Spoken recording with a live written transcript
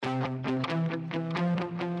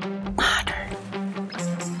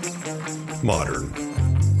Modern.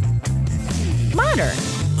 Modern.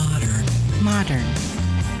 Modern. Modern.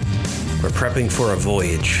 We're prepping for a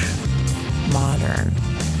voyage. Modern.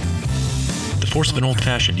 The force of an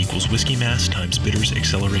old-fashioned equals whiskey mass times bitters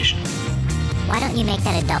acceleration. Why don't you make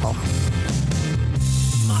that a double?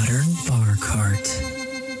 Modern Bar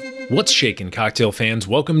Cart. What's shaking, cocktail fans?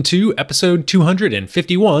 Welcome to episode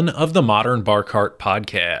 251 of the Modern Bar Cart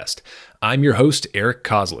podcast. I'm your host, Eric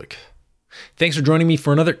Kozlik. Thanks for joining me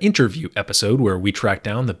for another interview episode where we track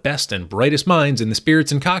down the best and brightest minds in the spirits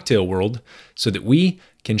and cocktail world so that we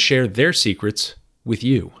can share their secrets with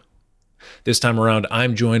you. This time around,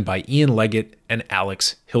 I'm joined by Ian Leggett and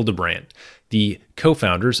Alex Hildebrand, the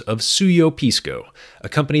co-founders of SUYO Pisco, a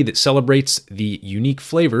company that celebrates the unique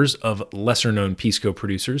flavors of lesser-known Pisco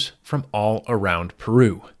producers from all around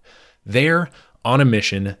Peru. They're on a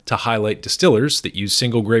mission to highlight distillers that use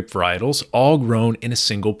single grape varietals all grown in a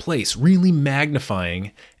single place, really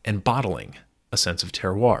magnifying and bottling a sense of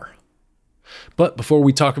terroir. But before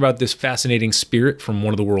we talk about this fascinating spirit from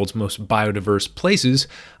one of the world's most biodiverse places,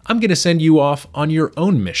 I'm going to send you off on your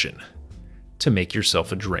own mission to make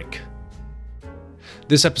yourself a drink.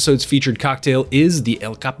 This episode's featured cocktail is the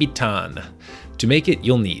El Capitan. To make it,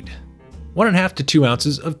 you'll need 1.5 to 2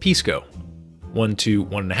 ounces of Pisco, 1 to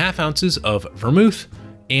 1.5 ounces of vermouth,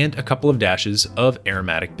 and a couple of dashes of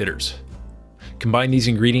aromatic bitters. Combine these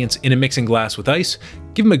ingredients in a mixing glass with ice,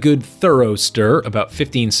 give them a good thorough stir, about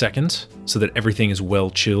 15 seconds, so that everything is well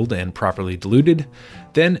chilled and properly diluted.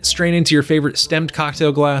 Then strain into your favorite stemmed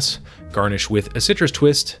cocktail glass, garnish with a citrus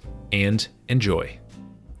twist, and enjoy.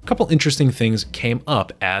 A couple interesting things came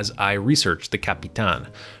up as I researched the Capitan.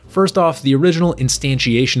 First off, the original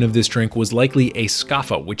instantiation of this drink was likely a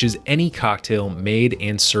scaffa, which is any cocktail made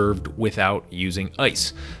and served without using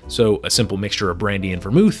ice. So a simple mixture of brandy and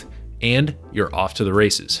vermouth, and you're off to the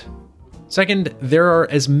races. Second, there are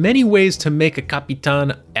as many ways to make a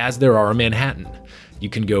Capitan as there are a Manhattan. You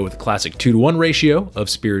can go with a classic 2-to-1 ratio of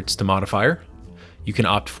spirits to modifier. You can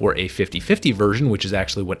opt for a 50-50 version, which is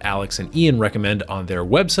actually what Alex and Ian recommend on their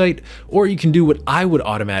website, or you can do what I would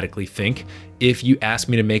automatically think if you asked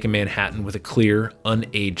me to make a Manhattan with a clear,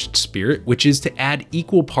 unaged spirit, which is to add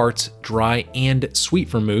equal parts dry and sweet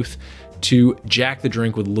vermouth to jack the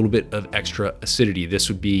drink with a little bit of extra acidity. This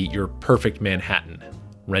would be your perfect Manhattan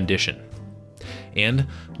rendition. And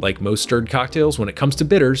like most stirred cocktails, when it comes to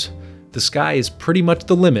bitters, the sky is pretty much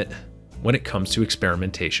the limit when it comes to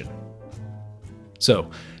experimentation.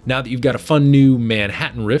 So, now that you've got a fun new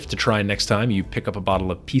Manhattan riff to try next time you pick up a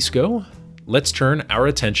bottle of Pisco, let's turn our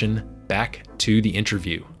attention back to the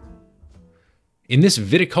interview. In this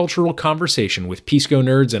viticultural conversation with Pisco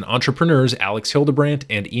nerds and entrepreneurs Alex Hildebrand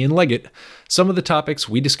and Ian Leggett, some of the topics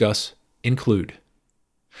we discuss include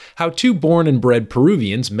how two born and bred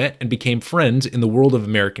Peruvians met and became friends in the world of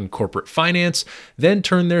American corporate finance, then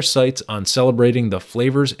turned their sights on celebrating the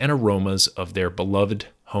flavors and aromas of their beloved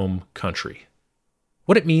home country.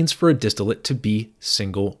 What it means for a distillate to be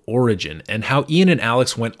single origin, and how Ian and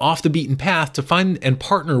Alex went off the beaten path to find and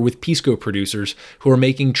partner with Pisco producers who are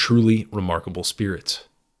making truly remarkable spirits.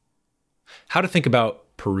 How to think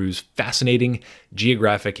about Peru's fascinating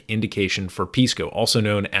geographic indication for Pisco, also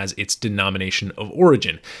known as its denomination of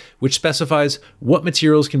origin, which specifies what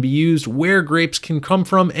materials can be used, where grapes can come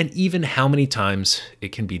from, and even how many times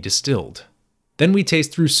it can be distilled. Then we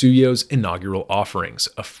taste through SUYO's inaugural offerings,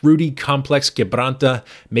 a fruity, complex quebranta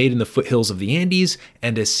made in the foothills of the Andes,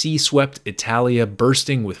 and a sea-swept Italia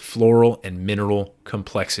bursting with floral and mineral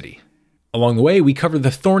complexity. Along the way, we cover the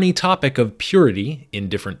thorny topic of purity in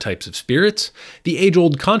different types of spirits, the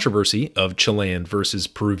age-old controversy of Chilean versus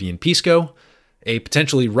Peruvian Pisco, a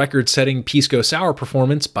potentially record-setting Pisco sour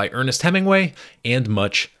performance by Ernest Hemingway, and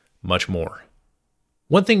much, much more.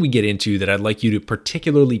 One thing we get into that I'd like you to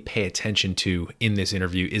particularly pay attention to in this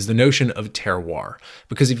interview is the notion of terroir.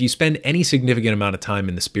 Because if you spend any significant amount of time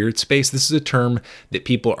in the spirit space, this is a term that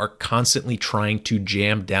people are constantly trying to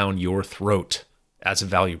jam down your throat as a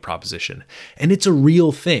value proposition. And it's a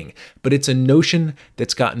real thing, but it's a notion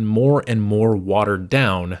that's gotten more and more watered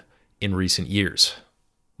down in recent years.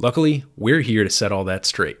 Luckily, we're here to set all that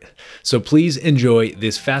straight. So please enjoy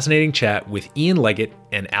this fascinating chat with Ian Leggett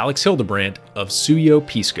and Alex Hildebrand of SUYO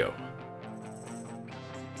Pisco.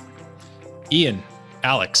 Ian,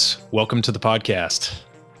 Alex, welcome to the podcast.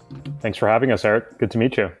 Thanks for having us, Eric. Good to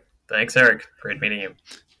meet you. Thanks, Eric. Great meeting you.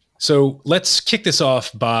 So let's kick this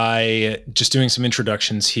off by just doing some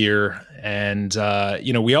introductions here. And,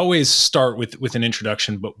 we always start with an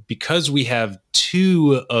introduction, but because we have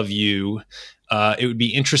two of you, it would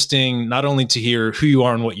be interesting not only to hear who you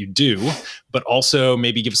are and what you do, but also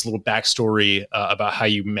maybe give us a little backstory about how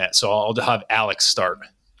you met. So I'll have Alex start.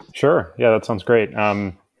 Sure. Yeah, that sounds great.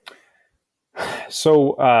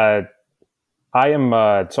 So I'm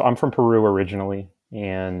from Peru originally,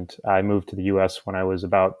 and I moved to the U.S. when I was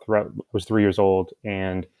was 3 years old,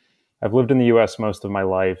 and I've lived in the U.S. most of my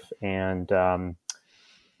life, and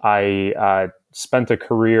I spent a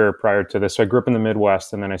career prior to this. So I grew up in the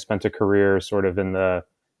Midwest, and then I spent a career sort of in the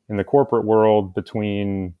corporate world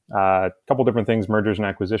between a couple different things, mergers and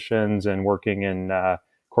acquisitions, and working in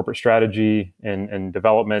corporate strategy and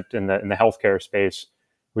development in the healthcare space,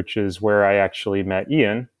 which is where I actually met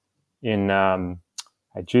Ian in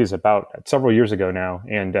about several years ago now,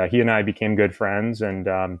 and he and I became good friends,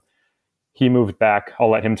 and he moved back. I'll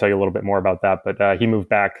let him tell you a little bit more about that, but he moved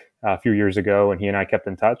back a few years ago, and he and I kept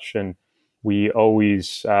in touch, and we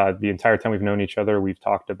always, the entire time we've known each other, we've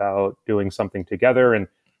talked about doing something together. And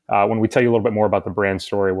when we tell you a little bit more about the brand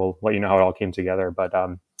story, we'll let you know how it all came together. But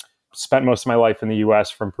spent most of my life in the U.S.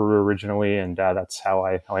 from Peru originally, and that's how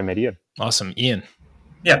I met Ian. Awesome. Ian.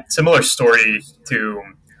 Yeah, similar story to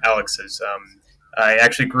Alex's. I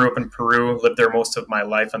actually grew up in Peru, lived there most of my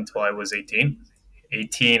life until I was 18.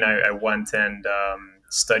 I went and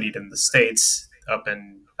studied in the States up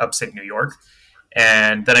in upstate New York.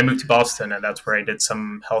 And then I moved to Boston, and that's where I did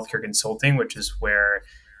some healthcare consulting, which is where,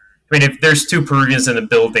 I mean, if there's two Peruvians in the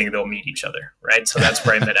building, they'll meet each other, right? So that's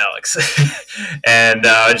where I met Alex. And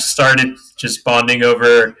I started just bonding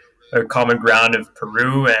over a common ground of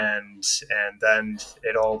Peru, and then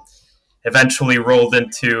it all eventually rolled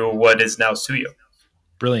into what is now SUYO.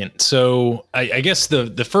 Brilliant. So I guess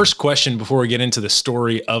the first question before we get into the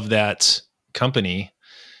story of that company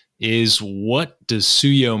is, what does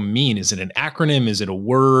SUYO mean? Is it an acronym? Is it a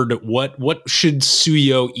word? What should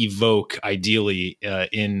SUYO evoke ideally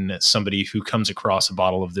in somebody who comes across a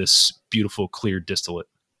bottle of this beautiful, clear distillate?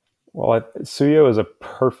 Well, SUYO is a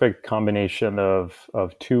perfect combination of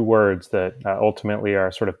two words that ultimately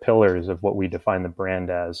are sort of pillars of what we define the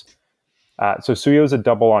brand as. So SUYO is a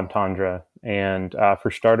double entendre, and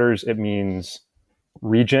for starters, it means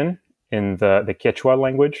region in the Quechua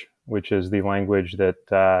language, which is the language that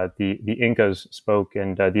the Incas spoke,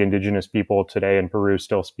 and the indigenous people today in Peru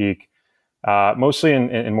still speak, mostly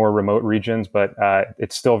in more remote regions, but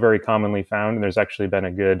it's still very commonly found. And there's actually been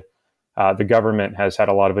the government has had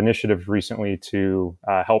a lot of initiatives recently to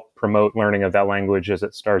help promote learning of that language as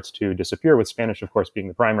it starts to disappear, with Spanish, of course, being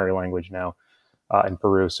the primary language now in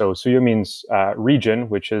Peru. So SUYO means region,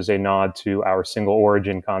 which is a nod to our single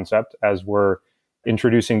origin concept. As we're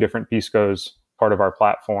introducing different Piscos, part of our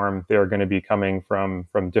platform, they're going to be coming from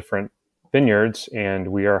different vineyards,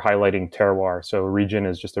 and we are highlighting terroir. So region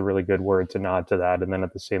is just a really good word to nod to that. And then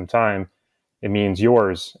at the same time, it means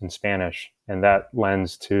yours in Spanish. And that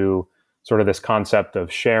lends to sort of this concept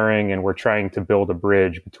of sharing, and we're trying to build a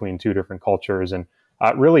bridge between two different cultures, and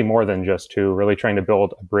really more than just two, really trying to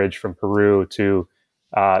build a bridge from Peru to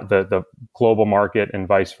the global market and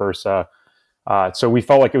vice versa. So we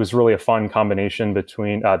felt like it was really a fun combination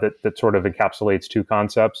between that sort of encapsulates two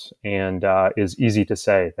concepts, and is easy to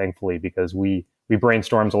say, thankfully, because we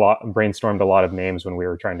brainstormed a lot of names when we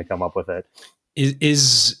were trying to come up with it.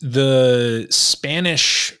 Is the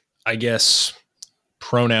Spanish, I guess,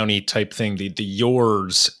 pronoun-y type thing, the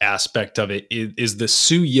yours aspect of it, is the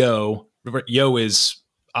SUYO? Yo is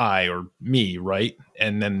I or me, right?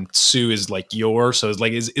 And then Su is like your. So it's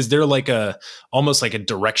like, is there like almost like a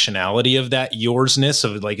directionality of that yoursness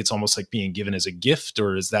of like, it's almost like being given as a gift,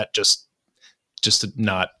 or is that just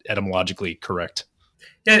not etymologically correct?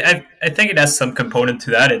 Yeah, I think it has some component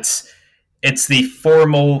to that. It's the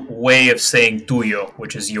formal way of saying tuyo,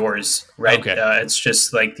 which is yours, right? Okay. It's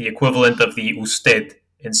just like the equivalent of the usted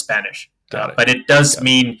in Spanish. Got it. But it does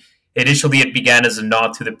mean, initially it began as a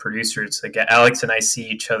nod to the producers. Like Alex and I see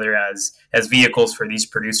each other as vehicles for these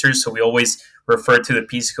producers. So we always refer to the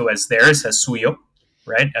Pisco as theirs, as SUYO,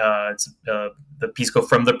 right? It's the Pisco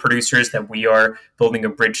from the producers that we are building a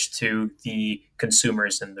bridge to the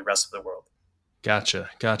consumers and the rest of the world.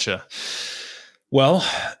 Gotcha. Well,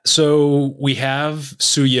 so we have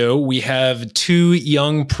SUYO. We have two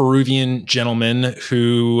young Peruvian gentlemen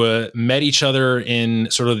who met each other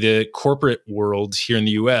in sort of the corporate world here in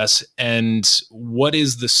the U.S. And what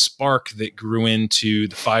is the spark that grew into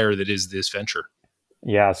the fire that is this venture?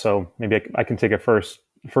 Yeah, so maybe I can take a first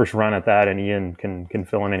run at that, and Ian can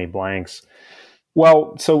fill in any blanks.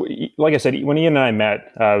 Well, so like I said, when Ian and I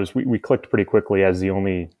met, we clicked pretty quickly as the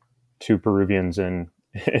only two Peruvians in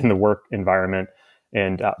the work environment.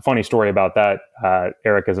 And funny story about that,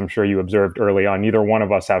 Eric, as I'm sure you observed early on, neither one of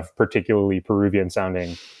us have particularly Peruvian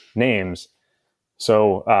sounding names.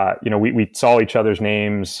 So, we saw each other's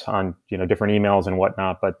names on, different emails and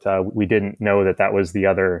whatnot, but we didn't know that was the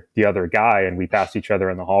other guy. And we passed each other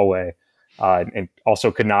in the hallway and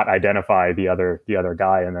also could not identify the other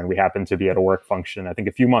guy. And then we happened to be at a work function, I think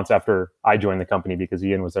a few months after I joined the company, because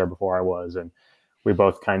Ian was there before I was. And we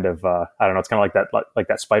both kind of, I don't know, it's kind of like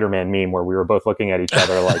that Spider-Man meme where we were both looking at each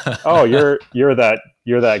other like, oh, you're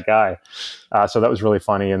that guy. So that was really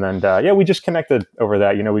funny. And then, we just connected over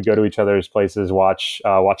that. We'd go to each other's places, watch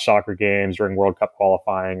soccer games during World Cup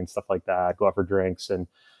qualifying and stuff like that, go out for drinks. And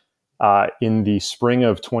in the spring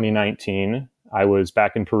of 2019, I was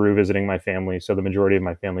back in Peru visiting my family. So the majority of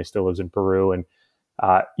my family still lives in Peru. And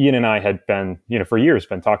Ian and I had been, for years,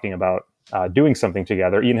 been talking about doing something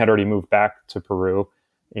together. Ian had already moved back to Peru,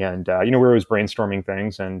 and we were always brainstorming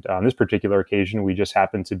things. And on this particular occasion, we just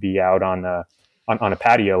happened to be out on a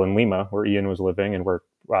patio in Lima, where Ian was living, and we're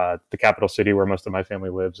the capital city where most of my family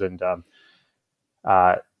lives. And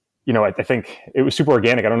I think it was super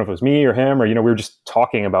organic. I don't know if it was me or him, or we were just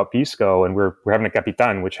talking about Pisco, and we're having a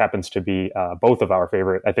Capitan, which happens to be both of our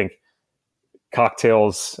favorite, I think,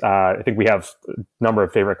 cocktails. I think we have a number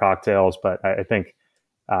of favorite cocktails, but I think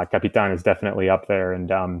Capitan is definitely up there.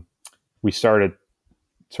 And we started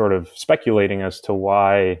sort of speculating as to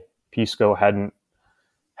why Pisco hadn't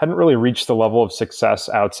really reached the level of success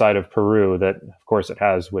outside of Peru that, of course, it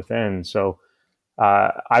has within. So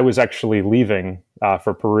I was actually leaving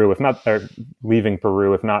for Peru, if not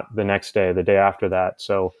the next day, the day after that.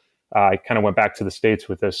 So I kind of went back to the States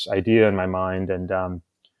with this idea in my mind, and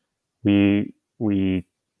we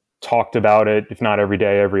talked about it, if not every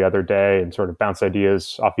day, every other day, and sort of bounced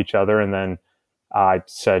ideas off each other. And then I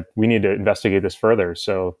said, we need to investigate this further.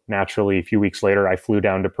 So naturally, a few weeks later, I flew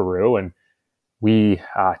down to Peru, and we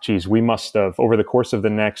must have, over the course of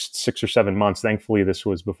the next 6 or 7 months, thankfully this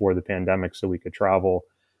was before the pandemic, so we could travel.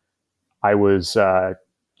 I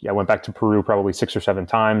went back to Peru probably 6 or 7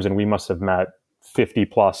 times, and we must have met 50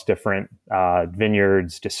 plus different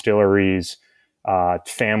vineyards, distilleries,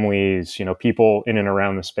 families, people in and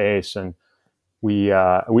around the space. And we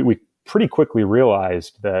pretty quickly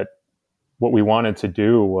realized that what we wanted to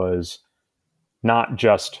do was not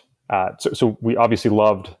just, so we obviously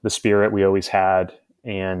loved the spirit we always had,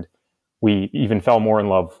 and we even fell more in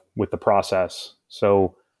love with the process.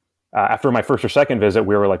 So after my first or second visit,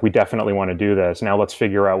 we were like, we definitely want to do this. Now let's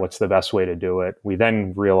figure out what's the best way to do it. We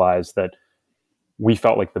then realized that we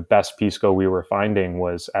felt like the best Pisco we were finding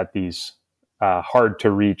was at these hard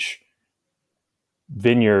to reach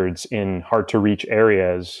vineyards in hard to reach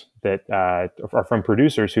areas that are from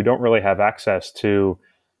producers who don't really have access to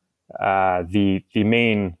the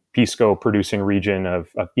main Pisco producing region of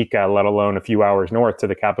Ica, let alone a few hours north to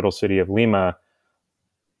the capital city of Lima,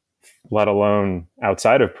 let alone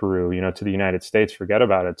outside of Peru, to the United States, forget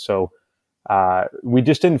about it. So we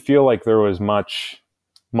just didn't feel like there was much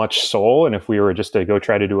soul, and if we were just to go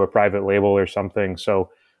try to do a private label or something.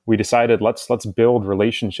 So we decided let's build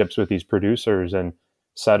relationships with these producers and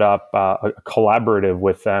set up a collaborative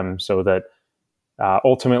with them, so that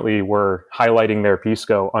ultimately we're highlighting their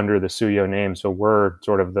Pisco under the SUYO name. So we're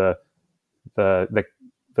sort of the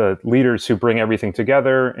leaders who bring everything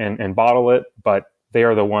together and bottle it, but they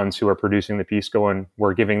are the ones who are producing the Pisco, and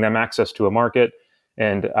we're giving them access to a market.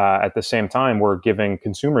 And at the same time, we're giving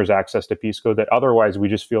consumers access to Pisco that otherwise we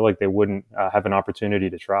just feel like they wouldn't have an opportunity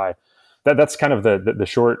to try. That's kind of the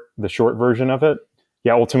short version of it.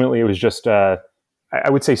 Yeah, ultimately it was just I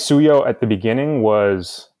would say SUYO at the beginning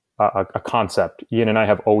was a concept. Ian and I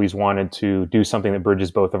have always wanted to do something that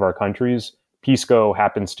bridges both of our countries. Pisco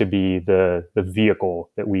happens to be the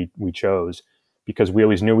vehicle that we chose, because we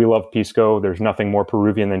always knew we loved Pisco. There's nothing more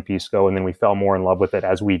Peruvian than Pisco, and then we fell more in love with it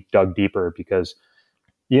as we dug deeper, because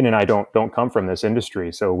Ian and I don't come from this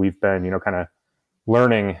industry, so we've been kind of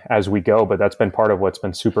learning as we go. But that's been part of what's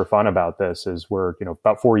been super fun about this, is we're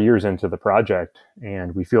about 4 years into the project,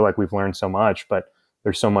 and we feel like we've learned so much, but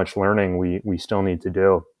there's so much learning we still need to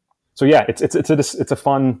do. So yeah, it's a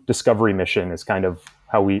fun discovery mission is kind of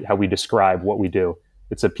how we describe what we do.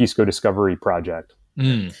 It's a Pisco discovery project.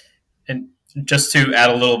 And just to add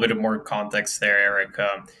a little bit of more context there, Eric,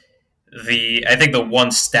 I think the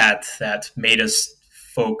one stat that made us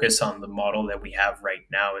focus on the model that we have right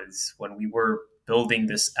now is when we were building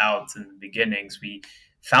this out in the beginnings, we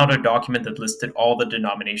found a document that listed all the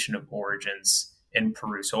denomination of origins in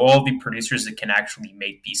Peru. So all the producers that can actually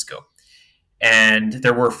make Pisco. And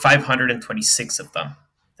there were 526 of them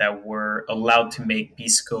that were allowed to make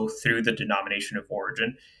Pisco through the denomination of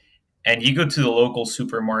origin. And you go to the local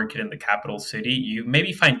supermarket in the capital city, you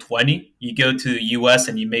maybe find 20. You go to the US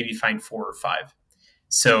and you maybe find 4 or 5.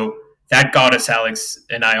 So that got us, Alex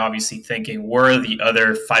and I, obviously thinking, where are the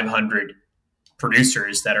other 500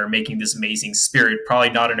 producers that are making this amazing spirit, probably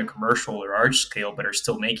not in a commercial or large scale, but are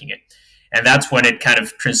still making it. And that's when it kind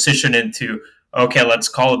of transitioned into, okay, let's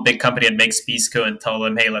call a big company that makes Pisco and tell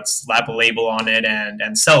them, hey, let's slap a label on it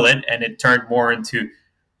and sell it. And it turned more into,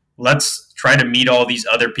 let's try to meet all these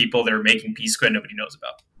other people that are making Pisco and nobody knows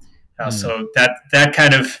about. So that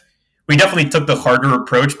kind of, we definitely took the harder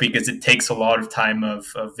approach because it takes a lot of time of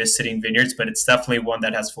visiting vineyards, but it's definitely one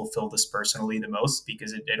that has fulfilled us personally the most,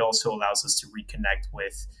 because it also allows us to reconnect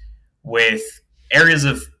with areas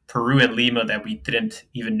of Peru and Lima that we didn't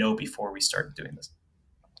even know before we started doing this.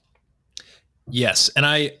 Yes, and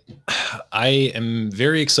I am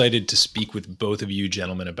very excited to speak with both of you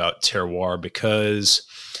gentlemen about terroir, because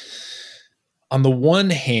on the one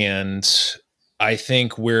hand, I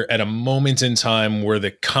think we're at a moment in time where the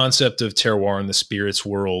concept of terroir in the spirits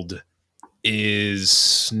world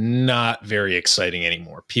is not very exciting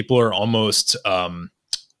anymore. People are almost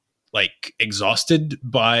like exhausted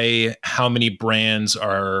by how many brands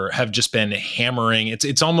have just been hammering.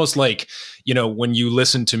 It's almost like, you know, when you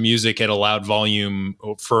listen to music at a loud volume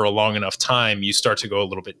for a long enough time, you start to go a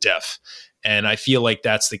little bit deaf. And I feel like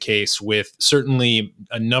that's the case with certainly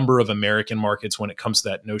a number of American markets when it comes to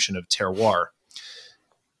that notion of terroir.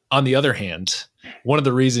 On the other hand, one of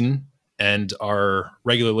the reasons, and our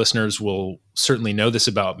regular listeners will certainly know this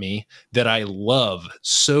about me, that I love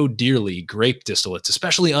so dearly grape distillates,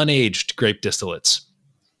 especially unaged grape distillates,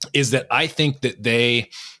 is that I think that they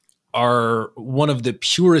are one of the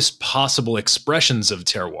purest possible expressions of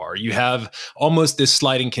terroir. You have almost this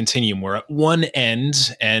sliding continuum where at one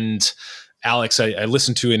end, and Alex, I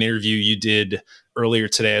listened to an interview you did earlier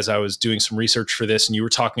today as I was doing some research for this, and you were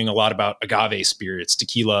talking a lot about agave spirits,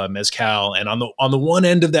 tequila, mezcal, and on the one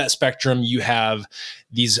end of that spectrum, you have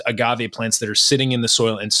these agave plants that are sitting in the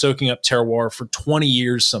soil and soaking up terroir for 20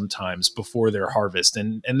 years sometimes before their harvest,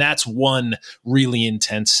 and that's one really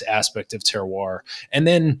intense aspect of terroir. And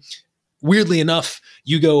then, weirdly enough,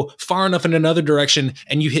 you go far enough in another direction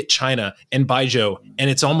and you hit China and Baijiu, and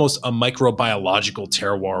it's almost a microbiological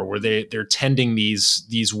terroir where they're tending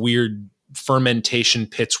these weird fermentation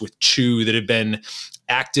pits with chu that have been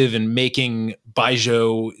active in making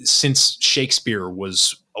Baijiu since Shakespeare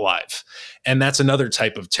was alive. And that's another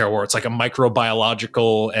type of terroir. It's like a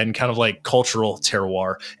microbiological and kind of like cultural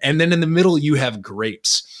terroir. And then in the middle, you have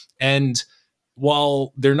grapes. And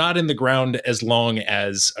while they're not in the ground as long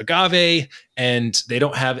as agave, and they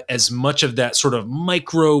don't have as much of that sort of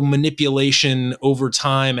micro manipulation over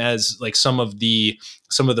time as like some of the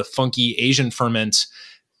funky Asian ferments,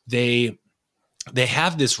 they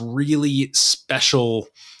have this really special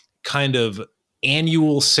kind of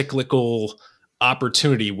annual cyclical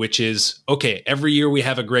opportunity, which is, okay, every year we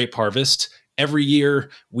have a grape harvest. Every year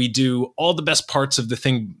we do all the best parts of the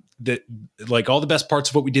thing that, like all the best parts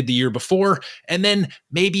of what we did the year before. And then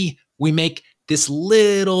maybe we make this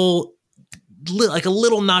little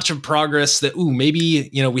notch of progress that, maybe,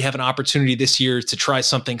 you know, we have an opportunity this year to try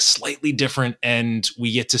something slightly different, and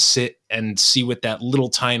we get to sit and see what that little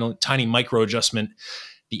tiny micro adjustment,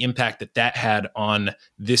 the impact that had on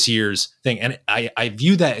this year's thing. And I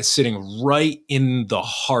view that as sitting right in the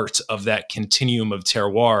heart of that continuum of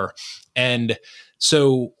terroir. And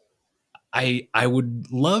so I would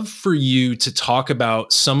love for you to talk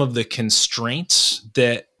about some of the constraints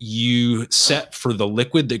that you set for the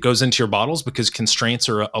liquid that goes into your bottles, because constraints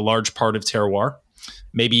are a large part of terroir.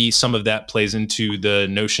 Maybe some of that plays into the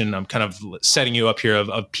notion, I'm kind of setting you up here,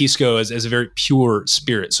 of Pisco as a very pure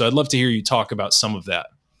spirit. So I'd love to hear you talk about some of that.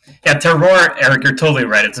 Yeah, terroir, Eric, you're totally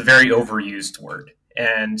right. It's a very overused word.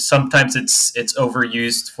 And sometimes it's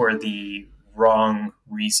overused for the wrong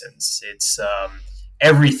reasons. It's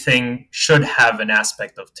everything should have an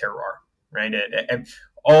aspect of terroir, right? And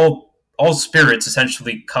all spirits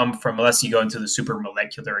essentially come from, unless you go into the super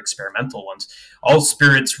molecular experimental ones, all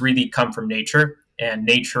spirits really come from nature, and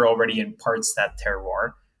nature already imparts that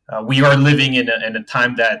terroir. We are living in a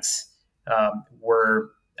time that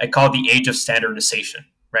I call it the age of standardization,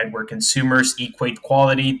 right? Where consumers equate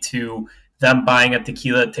quality to them buying a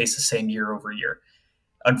tequila that tastes the same year over year.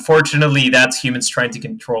 Unfortunately, that's humans trying to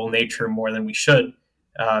control nature more than we should.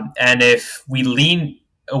 And if we lean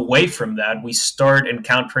away from that, we start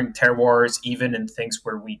encountering terroirs even in things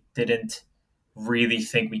where we didn't really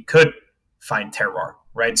think we could find terroir,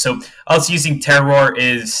 right? So us using terroir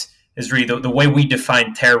is really the way we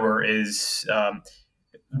define terroir is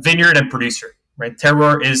vineyard and producer, right?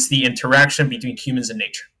 Terroir is the interaction between humans and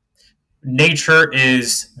nature. Nature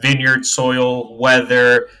is vineyard, soil,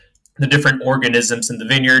 weather, the different organisms in the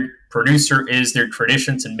vineyard. Producer is their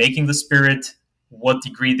traditions in making the spirit, what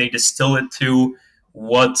degree they distill it to,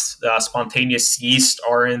 what spontaneous yeast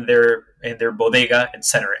are in their bodega,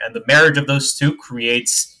 etc. And the marriage of those two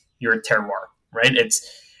creates your terroir, right?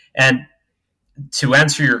 And to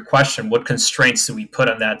answer your question, what constraints do we put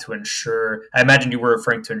on that to ensure? I imagine you were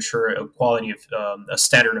referring to ensure a quality of a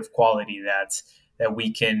standard of quality that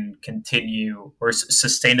we can continue or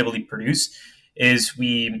sustainably produce. Is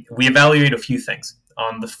we evaluate a few things.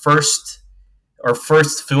 On our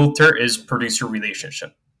first filter is producer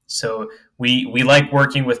relationship. So we like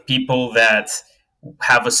working with people that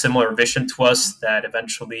have a similar vision to us, that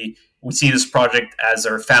eventually we see this project as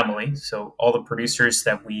our family. So all the producers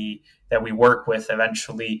that we work with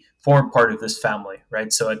eventually form part of this family,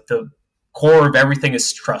 right? So at the core of everything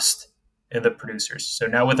is trust in the producers. So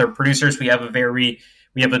now with our producers, we've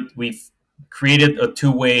created a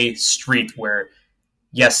two-way street where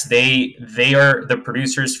yes, they are the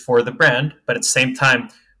producers for the brand, but at the same time,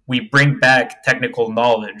 we bring back technical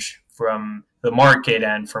knowledge from the market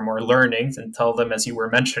and from our learnings and tell them, as you were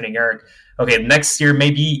mentioning, Eric, okay, next year,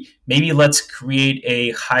 maybe let's create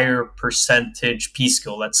a higher percentage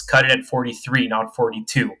Pisco. Let's cut it at 43, not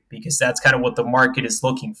 42, because that's kind of what the market is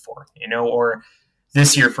looking for, or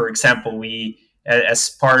this year, for example, we, as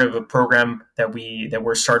part of a program that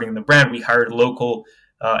we're starting in the brand, we hired local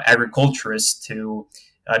agriculturist to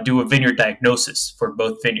do a vineyard diagnosis for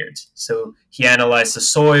both vineyards. So he analyzed the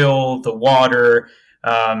soil, the water,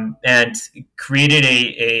 and created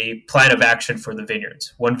a plan of action for the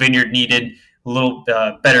vineyards. One vineyard needed a little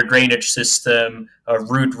better drainage system, a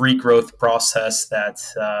root regrowth process that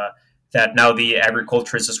now the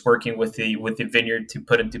agriculturist is working with the vineyard to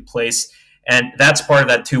put into place. And that's part of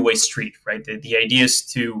that two-way street, right? The idea is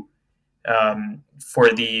to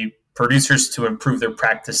for the producers to improve their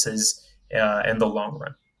practices in the long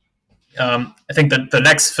run. I think that the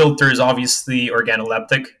next filter is obviously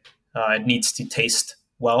organoleptic. It needs to taste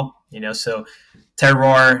well, so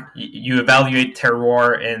terroir, you evaluate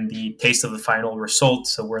terroir in the taste of the final result.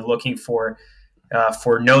 So we're looking for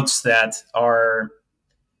notes that are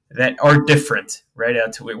different, right?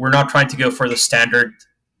 We're not trying to go for the standard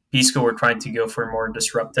Pisco. We're trying to go for more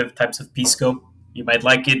disruptive types of Pisco. You might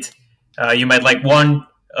like it. You might like one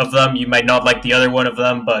of them. You might not like the other one of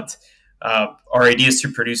them, but our idea is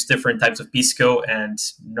to produce different types of Pisco and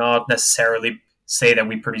not necessarily say that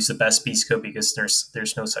we produce the best Pisco, because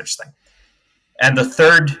there's no such thing. And the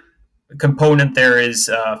third component there is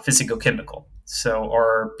physicochemical. So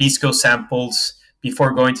our Pisco samples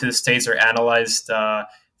before going to the States are analyzed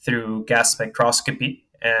through gas spectroscopy,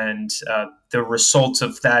 and the results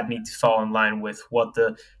of that need to fall in line with what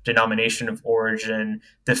the denomination of origin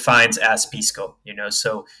defines as Pisco.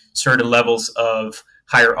 So certain levels of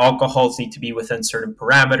higher alcohols need to be within certain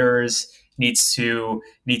parameters. Needs to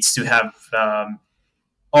have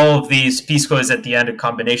all of these. Pisco is at the end a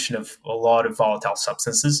combination of a lot of volatile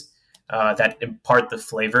substances that impart the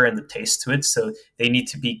flavor and the taste to it. So they need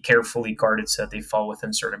to be carefully guarded so that they fall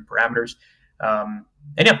within certain parameters. And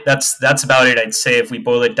yeah, that's about it. I'd say if we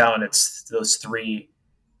boil it down, it's those three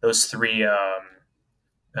filters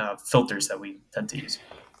that we tend to use.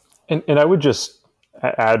 And I would just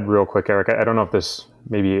add real quick, Eric, I don't know if this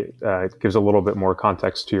maybe gives a little bit more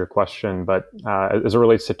context to your question, but as it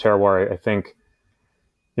relates to terroir, I think,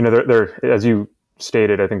 there, as you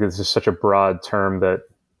stated, I think this is such a broad term that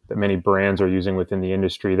many brands are using within the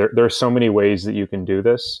industry. There are so many ways that you can do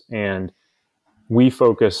this, and we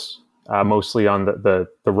focus mostly on the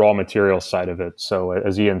raw material side of it. So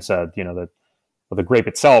as Ian said, the grape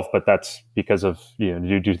itself, but that's because of,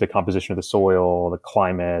 due to the composition of the soil, the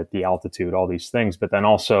climate, the altitude, all these things. But then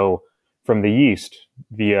also from the yeast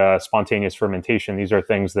via spontaneous fermentation, these are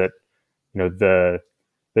things that,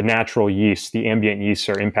 the natural yeast, the ambient yeasts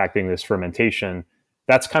are impacting this fermentation.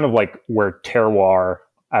 That's kind of like where terroir,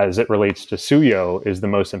 as it relates to SUYO, is the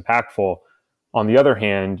most impactful. On the other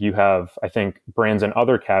hand, you have, I think, brands in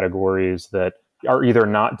other categories that are either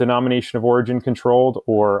not denomination of origin controlled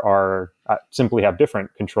or are simply have different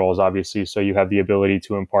controls, obviously. So you have the ability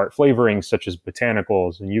to impart flavorings such as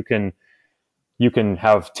botanicals, and you can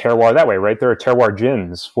have terroir that way, right? There are terroir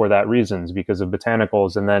gins for that reasons because of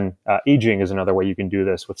botanicals. And then aging is another way you can do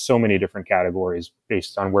this with so many different categories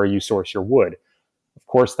based on where you source your wood. Of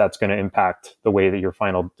course, that's going to impact the way that your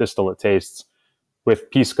final distillate tastes.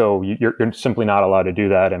 With Pisco, you're simply not allowed to do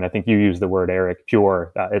that. And I think you used the word, Eric,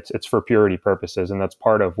 pure. It's for purity purposes. And that's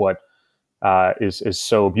part of what is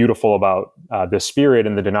so beautiful about the spirit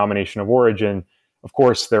and the denomination of origin. Of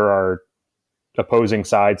course, there are opposing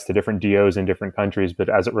sides to different DOs in different countries. But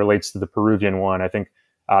as it relates to the Peruvian one, I think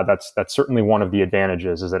that's certainly one of the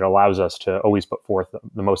advantages, is it allows us to always put forth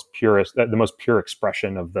the most pure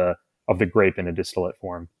expression of the of the grape in a distillate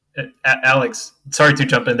form. Alex, sorry to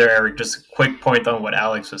jump in there, Eric. Just a quick point on what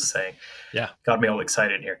Alex was saying. Yeah, got me all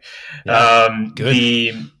excited here.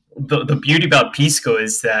 Good. The beauty about Pisco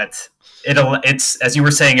is that it's as you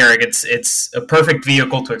were saying, Eric. It's a perfect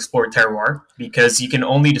vehicle to explore terroir because you can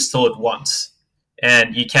only distill it once,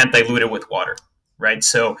 and you can't dilute it with water, right?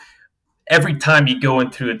 So every time you go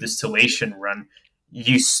into a distillation run,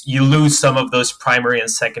 you lose some of those primary and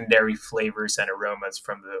secondary flavors and aromas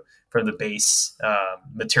from the base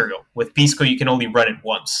material. With Pisco, you can only run it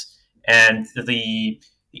once, and the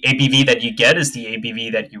ABV that you get is the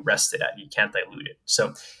ABV that you rest it at. You can't dilute it.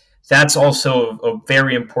 So that's also a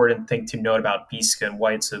very important thing to note about Pisco and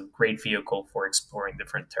why it's a great vehicle for exploring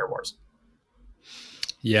different terroirs.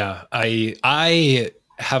 Yeah, I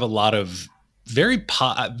have a lot of very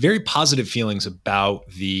positive feelings about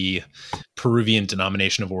the Peruvian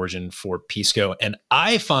denomination of origin for Pisco. And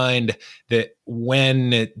I find that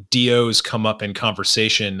when DOs come up in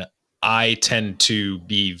conversation, I tend to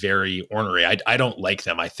be very ornery. I don't like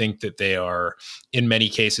them. I think that they are, in many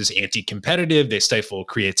cases, anti-competitive. They stifle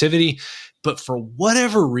creativity. But for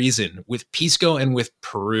whatever reason, with Pisco and with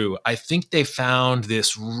Peru, I think they found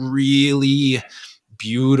this really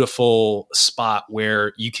beautiful spot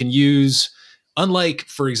where you can use, unlike,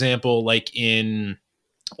 for example, like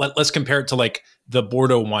let's compare it to like the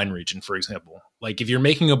Bordeaux wine region, for example. Like if you're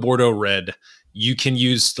making a Bordeaux red, you can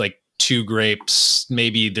use like 2 grapes.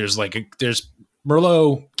 Maybe there's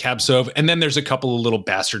Merlot, Cab Sauv, and then there's a couple of little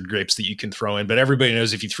bastard grapes that you can throw in. But everybody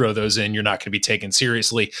knows if you throw those in, you're not going to be taken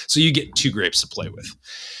seriously. So you get 2 grapes to play with.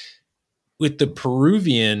 With the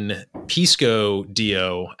Peruvian Pisco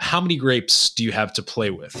DO, how many grapes do you have to play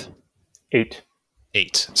with? 8.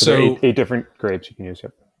 8. So 8 different grapes you can use.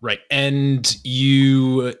 Yep. Right. And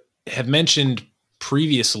you have mentioned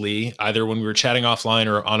previously, either when we were chatting offline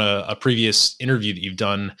or on a previous interview that you've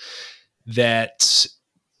done, that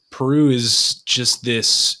Peru is just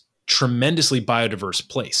this tremendously biodiverse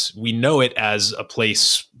place. We know it as a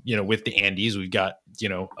place, with the Andes. We've got,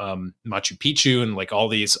 Machu Picchu and like all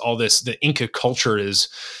this, the Inca culture is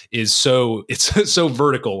so, it's so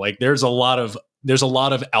vertical. Like there's a lot of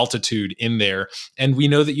altitude in there. And we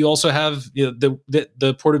know that you also have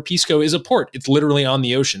the Port of Pisco is a port. It's literally on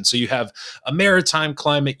the ocean. So you have a maritime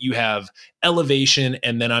climate, you have elevation,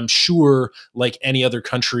 and then I'm sure like any other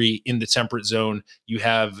country in the temperate zone, you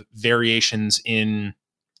have variations in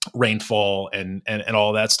rainfall and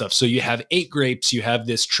all that stuff. So you have 8 grapes, you have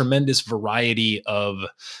this tremendous variety of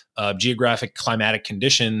geographic climatic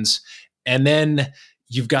conditions. And then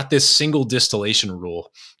you've got this single distillation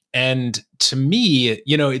rule. And to me,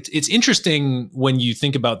 it's interesting when you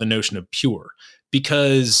think about the notion of pure,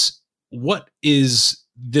 because what is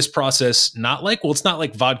this process not like? Well, it's not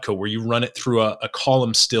like vodka where you run it through a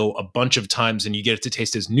column still a bunch of times and you get it to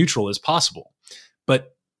taste as neutral as possible.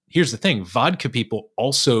 But here's the thing, vodka people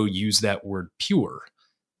also use that word pure.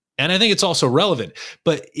 And I think it's also relevant,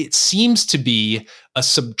 but it seems to be a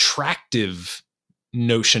subtractive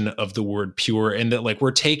notion of the word pure, and that like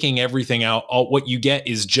we're taking everything out. What you get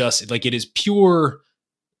is just like it is pure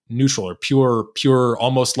neutral or pure,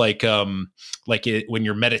 almost like it when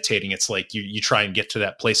you're meditating, it's like you try and get to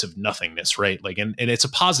that place of nothingness, right? Like and it's a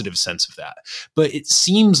positive sense of that. But it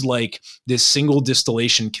seems like this single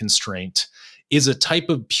distillation constraint is a type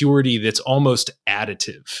of purity that's almost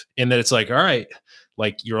additive, in that it's like, all right,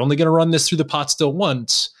 like you're only going to run this through the pot still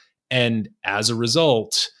once, and as a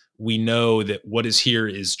result, we know that what is here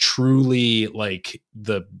is truly like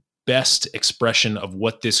the best expression of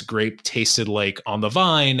what this grape tasted like on the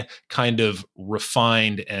vine, kind of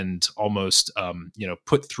refined and almost,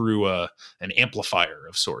 put through an amplifier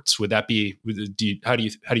of sorts. Would that be? How do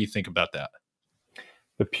you think about that?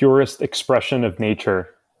 The purest expression of nature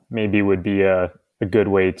maybe would be a good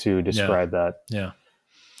way to describe that. Yeah.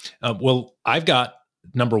 Well, I've got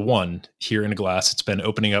number 1 here in a glass. It's been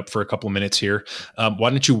opening up for a couple of minutes here. Why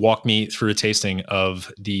don't you walk me through a tasting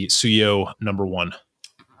of the SUYO number 1?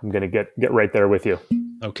 I'm going to get right there with you.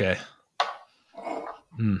 Okay.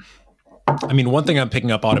 I mean, one thing I'm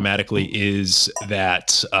picking up automatically is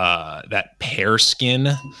that pear skin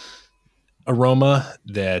aroma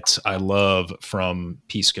that I love from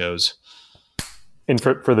Pisco's. And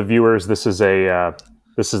for the viewers, this is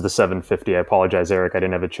the 750. I apologize, Eric. I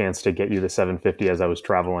didn't have a chance to get you the 750 as I was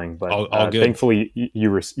traveling, but all good. Thankfully you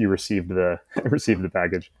received the received the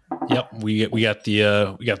package. Yep, we got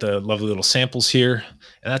the lovely little samples here,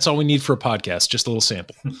 and that's all we need for a podcast. Just a little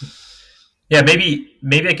sample. Yeah, maybe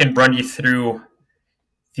I can run you through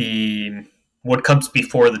what comes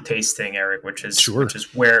before the tasting, Eric, which is sure. Which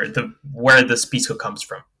is where this Pisco comes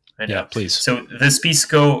from. Yeah, please. So this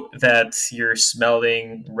Pisco that you're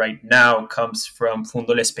smelling right now comes from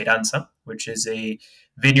Fundo La Esperanza, which is a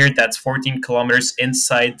vineyard that's 14 kilometers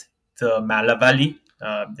inside the Mala Valley.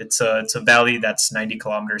 It's a valley that's 90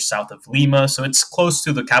 kilometers south of Lima, so it's close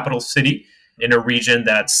to the capital city in a region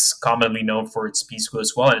that's commonly known for its Pisco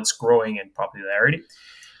as well, and it's growing in popularity.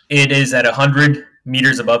 It is at 100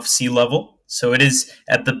 meters above sea level. So it is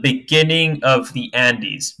at the beginning of the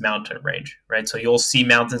Andes mountain range, right? So you'll see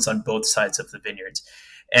mountains on both sides of the vineyards.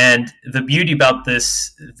 And the beauty about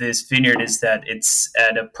this vineyard is that it's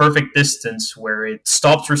at a perfect distance where it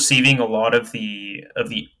stops receiving a lot of the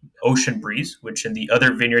ocean breeze, which in the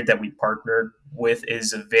other vineyard that we partnered with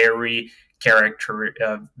is a very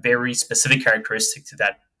specific characteristic to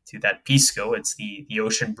that Pisco. It's the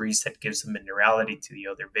ocean breeze that gives the minerality to the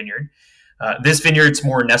other vineyard. This vineyard's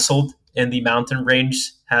more nestled in the mountain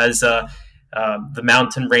range. Has the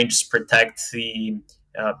mountain ranges protect the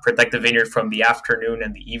vineyard from the afternoon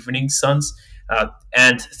and the evening suns,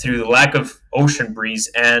 and through the lack of ocean breeze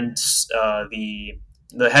and the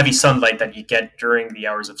heavy sunlight that you get during the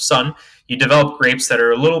hours of sun, you develop grapes that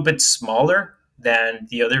are a little bit smaller than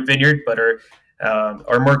the other vineyard, but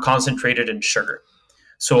are more concentrated in sugar.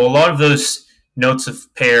 So a lot of those notes of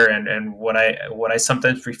pear and what I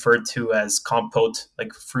sometimes refer to as compote,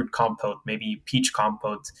 like fruit compote, maybe peach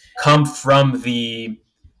compote, come from those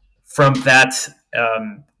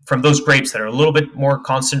grapes that are a little bit more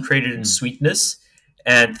concentrated in sweetness,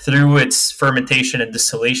 and through its fermentation and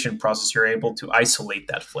distillation process, you're able to isolate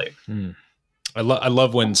that flavor. I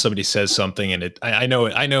love when somebody says something, and I know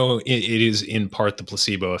it is in part the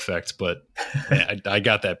placebo effect, but man, I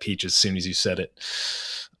got that peach as soon as you said it.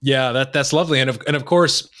 Yeah, that's lovely. And of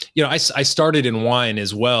course, I started in wine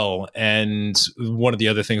as well. And one of the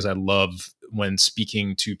other things I love when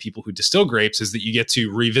speaking to people who distill grapes is that you get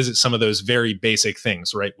to revisit some of those very basic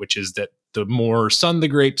things, right? Which is that the more sun the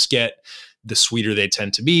grapes get, the sweeter they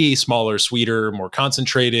tend to be, smaller, sweeter, more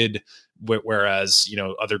concentrated. Whereas,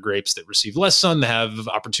 other grapes that receive less sun have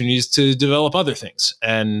opportunities to develop other things.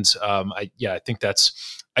 And I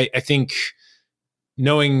think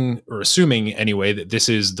knowing or assuming anyway that this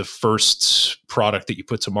is the first product that you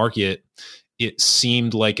put to market, it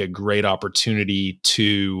seemed like a great opportunity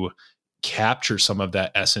to capture some of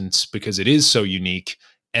that essence because it is so unique.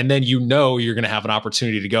 And then you're going to have an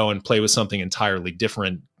opportunity to go and play with something entirely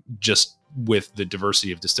different just with the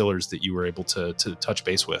diversity of distillers that you were able to touch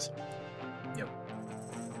base with. Yep.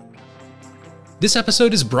 This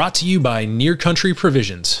episode is brought to you by Near Country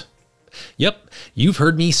Provisions. Yep, you've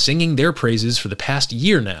heard me singing their praises for the past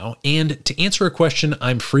year now, and to answer a question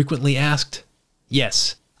I'm frequently asked,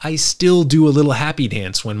 yes, I still do a little happy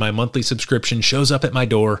dance when my monthly subscription shows up at my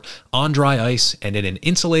door on dry ice and in an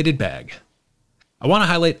insulated bag. I want to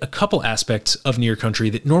highlight a couple aspects of Near Country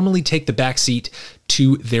that normally take the backseat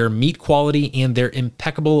to their meat quality and their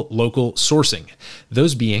impeccable local sourcing,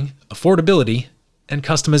 those being affordability and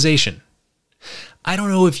customization. I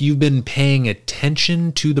don't know if you've been paying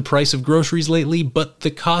attention to the price of groceries lately, but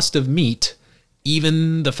the cost of meat,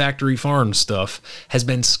 even the factory farm stuff, has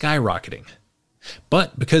been skyrocketing.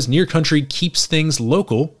 But because Near Country keeps things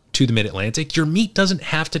local to the Mid-Atlantic, your meat doesn't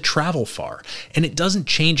have to travel far, and it doesn't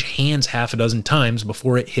change hands half a dozen times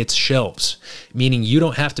before it hits shelves, meaning you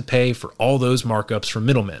don't have to pay for all those markups from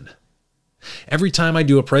middlemen. Every time I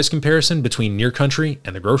do a price comparison between Near Country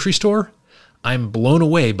and the grocery store, I'm blown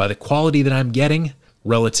away by the quality that I'm getting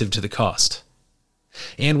relative to the cost.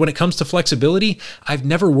 And when it comes to flexibility, I've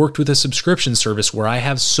never worked with a subscription service where I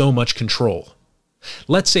have so much control.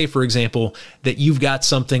 Let's say, for example, that you've got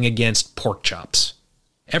something against pork chops.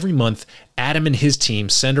 Every month, Adam and his team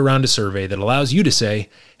send around a survey that allows you to say,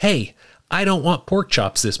 hey, I don't want pork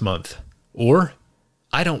chops this month. Or,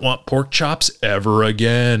 I don't want pork chops ever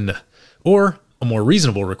again. Or, a more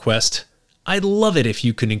reasonable request, I'd love it if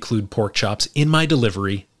you could include pork chops in my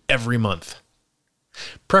delivery every month.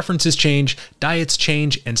 Preferences change, diets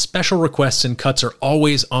change, and special requests and cuts are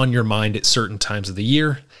always on your mind at certain times of the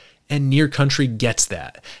year, and Near Country gets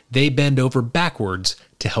that. They bend over backwards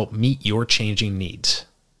to help meet your changing needs.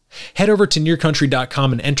 Head over to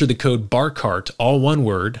nearcountry.com and enter the code BARCART, all one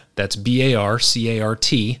word, that's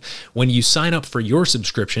BARCART, when you sign up for your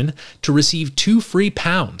subscription to receive 2 free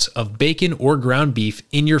pounds of bacon or ground beef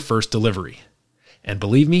in your first delivery. And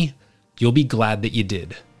believe me, you'll be glad that you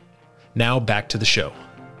did. Now back to the show.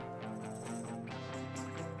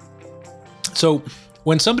 So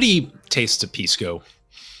when somebody tastes a Pisco,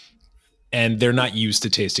 and they're not used to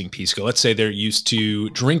tasting Pisco. Let's say they're used to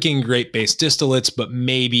drinking grape-based distillates, but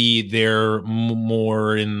maybe they're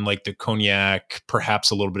more in like the cognac,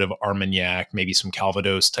 perhaps a little bit of Armagnac, maybe some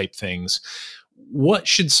Calvados type things. what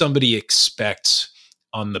should somebody expect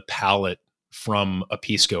on the palate from a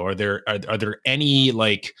Pisco? Are there any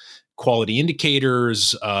like quality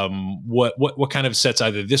indicators? What kind of sets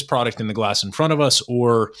either this product in the glass in front of us,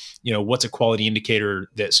 or what's a quality indicator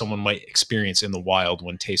that someone might experience in the wild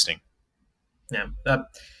when tasting? Yeah,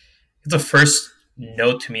 the first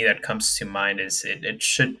note to me that comes to mind is it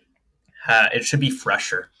should be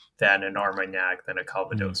fresher than an Armagnac, than a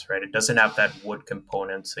Calvados, right? It doesn't have that wood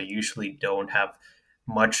component, so you usually don't have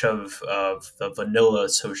much of the vanilla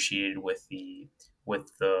associated with the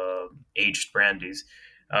aged brandies.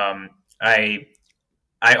 I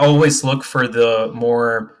always look for the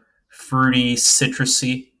more fruity,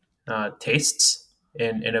 citrusy tastes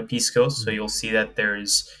in a pisco. So you'll see that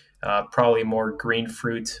there's probably more green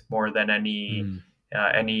fruit more than any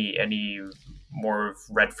more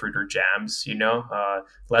red fruit or jams.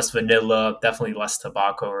 Less vanilla, definitely less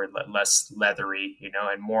tobacco or less leathery. And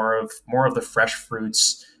more of the fresh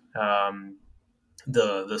fruits, the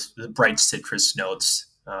bright citrus notes.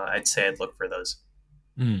 I'd say I'd look for those.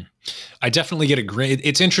 I definitely get a great.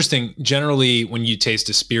 It's interesting. Generally, when you taste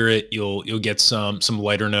a spirit, you'll get some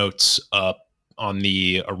lighter notes up on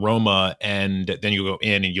the aroma, and then you go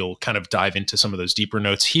in and you'll kind of dive into some of those deeper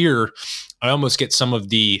notes. Here, I almost get some of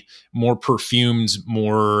the more perfumed,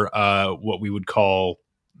 more what we would call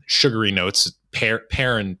sugary notes.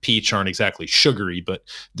 Pear and peach aren't exactly sugary, but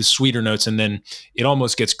the sweeter notes, and then it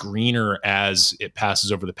almost gets greener as it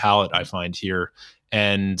passes over the palate, I find here,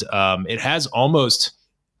 and it has almost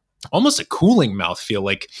a cooling mouthfeel.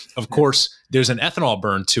 Like, of course, there's an ethanol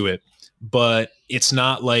burn to it, but it's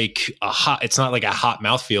not like a hot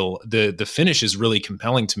mouthfeel. The finish is really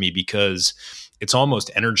compelling to me because it's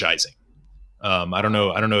almost energizing. I don't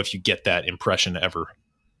know if you get that impression ever.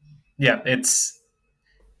 Yeah, it's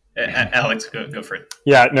Alex, go for it.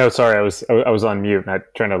 Yeah, no, sorry, I was on mute, and I'm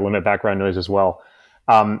trying to limit background noise as well.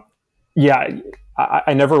 I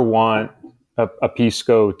never want a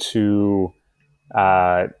Pisco to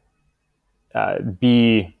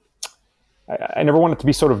be. I never want it to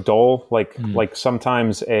be sort of dull, like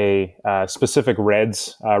sometimes a specific red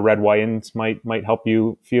wines might help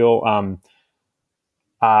you feel.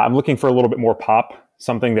 I'm looking for a little bit more pop,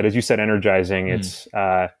 something that, as you said, energizing. It's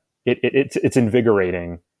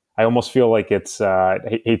invigorating. I almost feel like it's. I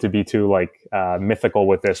hate to be too mythical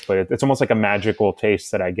with this, but it's almost like a magical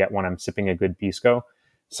taste that I get when I'm sipping a good Pisco.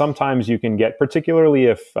 Sometimes you can get, particularly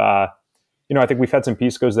if. I think we've had some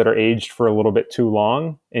Piscos that are aged for a little bit too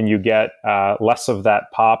long, and you get less of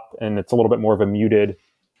that pop, and it's a little bit more of a muted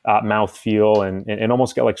mouth feel, and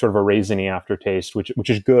almost get like sort of a raisiny aftertaste, which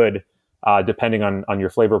is good depending on your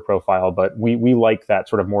flavor profile. But we like that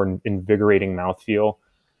sort of more invigorating mouth feel.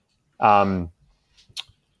 I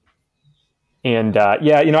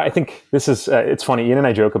think this is it's funny. Ian and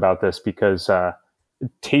I joke about this because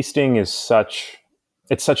tasting is such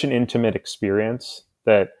an intimate experience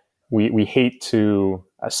that we hate to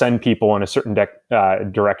send people in a certain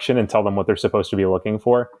direction and tell them what they're supposed to be looking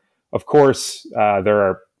for. Of course, there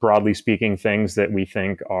are, broadly speaking, things that we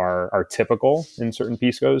think are typical in certain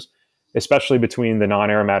Piscos, especially between the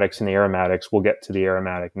non-aromatics and the aromatics. We'll get to the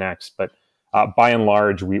aromatic next. But by and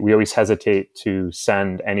large, we always hesitate to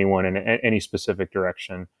send anyone in any specific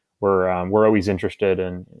direction. We're always interested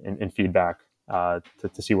in feedback to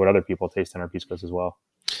see what other people taste in our Piscos as well.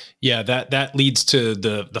 Yeah, that leads to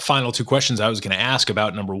the final two questions I was going to ask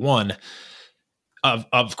about. Number one,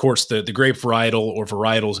 of course, the grape varietal or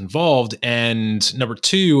varietals involved, and number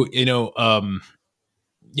two,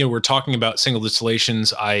 we're talking about single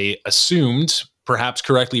distillations. I assumed, perhaps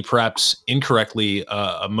correctly, perhaps incorrectly,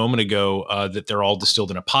 a moment ago that they're all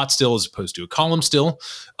distilled in a pot still as opposed to a column still.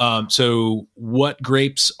 So what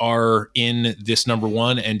grapes are in this number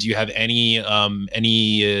one? And do you have any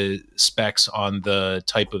specs on the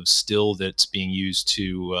type of still that's being used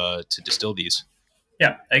to distill these?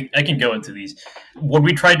 Yeah, I can go into these. What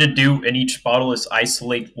we try to do in each bottle is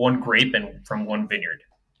isolate one grape from one vineyard.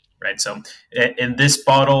 Right, so in this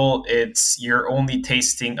bottle, you're only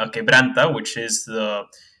tasting a quebranta, which is the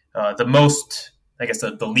most, I guess,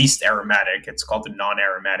 the least aromatic. It's called the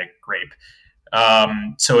non-aromatic grape.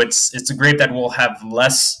 So it's a grape that will have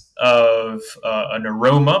less of an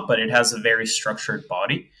aroma, but it has a very structured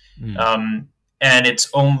body, and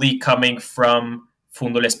it's only coming from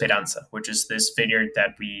Fundo La Esperanza, which is this vineyard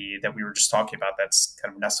that we were just talking about. That's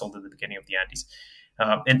kind of nestled at the beginning of the Andes.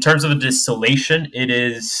 In terms of the distillation, it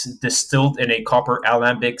is distilled in a copper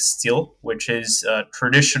alembic still, which is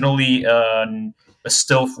traditionally a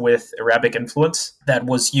still with Arabic influence that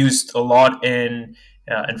was used a lot in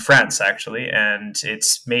France, actually, and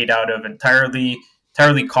it's made out of entirely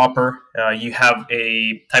entirely copper. You have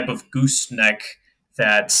a type of gooseneck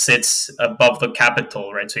that sits above the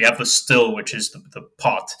capital, right? So you have the still, which is the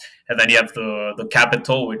pot, and then you have the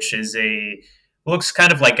capital, which is looks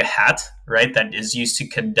kind of like a hat, right? That is used to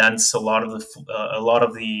condense a lot of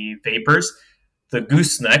the vapors. The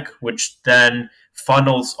gooseneck, which then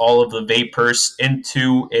funnels all of the vapors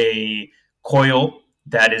into a coil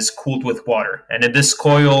that is cooled with water. And in this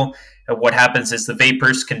coil, what happens is the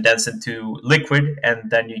vapors condense into liquid,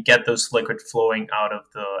 and then you get those liquid flowing out of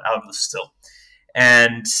the still.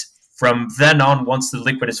 And from then on, once the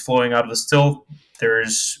liquid is flowing out of the still,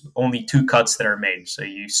 there's only two cuts that are made. So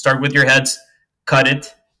you start with your heads, cut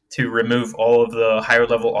it to remove all of the higher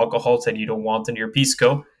level alcohols that you don't want in your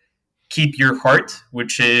Pisco. Keep your heart,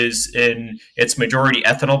 which is in its majority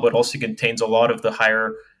ethanol, but also contains a lot of the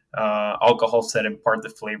higher alcohols that impart the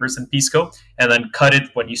flavors in Pisco, and then cut it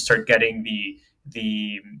when you start getting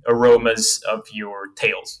the aromas of your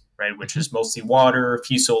tails, right? Which is mostly water,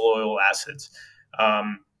 fusel oil, acids.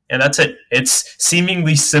 And that's it. It's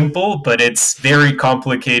seemingly simple, but it's very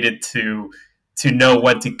complicated to know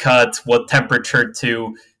when to cut, what temperature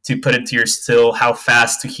to put into your still, how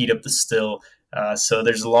fast to heat up the still. So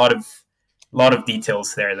there's a lot of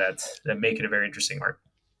details there that make it a very interesting art.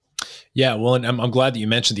 Yeah, well, and I'm glad that you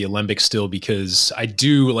mentioned the alembic still, because I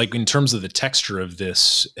do like, in terms of the texture of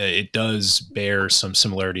this, it does bear some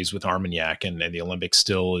similarities with Armagnac, and the alembic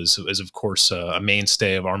still is of course a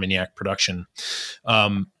mainstay of Armagnac production.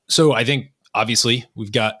 So I think obviously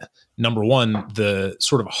we've got number one, the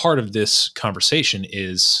sort of heart of this conversation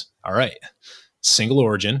is, all right, single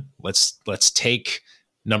origin. Let's take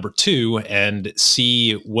number two and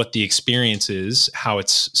see what the experience is, how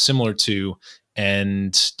it's similar to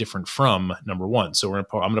and different from number one. So I'm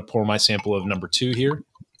going to pour my sample of number two here.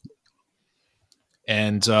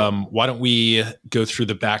 And why don't we go through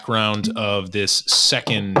the background of this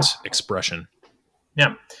second expression?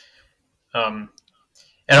 Yeah. And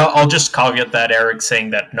I'll just caveat that, Eric,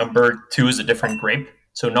 saying that number two is a different grape.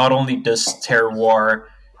 So not only does terroir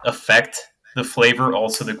affect the flavor,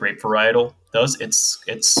 also the grape varietal does. It's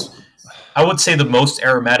I would say the most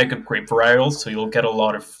aromatic of grape varietals, so you'll get a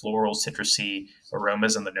lot of floral, citrusy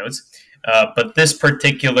aromas in the notes. But this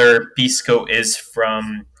particular Pisco is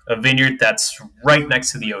from a vineyard that's right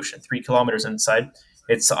next to the ocean, 3 kilometers inside.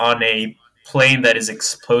 It's on a plain that is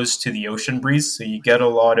exposed to the ocean breeze, so you get a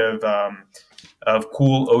lot of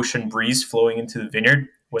cool ocean breeze flowing into the vineyard.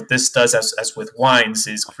 What this does, as with wines,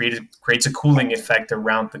 is creates a cooling effect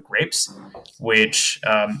around the grapes, which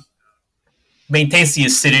maintains the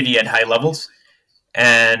acidity at high levels,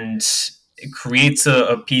 and it creates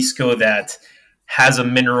a Pisco that has a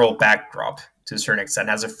mineral backdrop to a certain extent,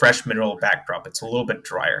 has a fresh mineral backdrop. It's a little bit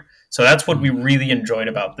drier. So that's what we really enjoyed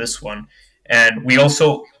about this one. And we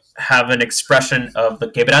also have an expression of the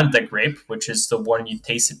Quebranta grape, which is the one you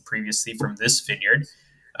tasted previously from this vineyard.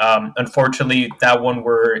 Unfortunately, that one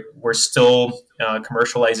we're still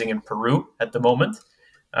commercializing in Peru at the moment.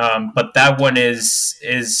 But that one is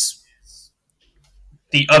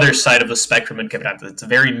the other side of the spectrum in Quebranta. It's a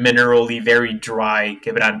very minerally, very dry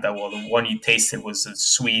Quebranta. Well, the one you tasted was a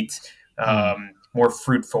sweet, more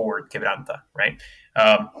fruit-forward Quebranta, right?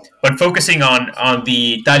 But focusing on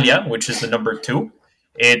the Italia, which is the number two,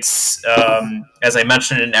 it's, as I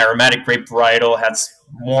mentioned, an aromatic grape varietal, has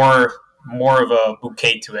more of a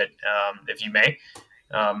bouquet to it, if you may.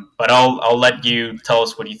 But I'll let you tell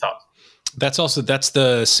us what you thought. That's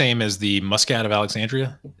the same as the Muscat of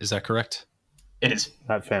Alexandria. Is that correct? It is.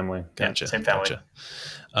 That family. Gotcha. Yeah, same family.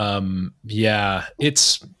 Gotcha. Yeah,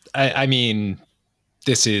 I mean,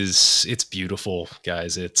 it's beautiful,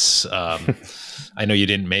 guys. It's, I know you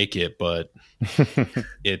didn't make it, but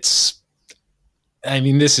this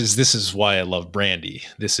is why I love brandy.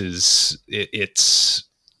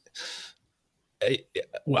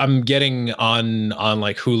 I'm getting on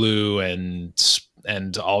like Hulu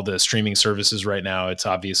and all the streaming services right now. It's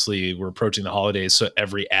obviously, we're approaching the holidays, so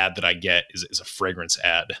every ad that I get is a fragrance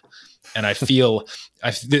ad, and I feel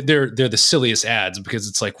they're the silliest ads, because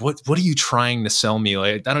it's like, what are you trying to sell me?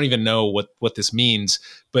 Like, I don't even know what this means,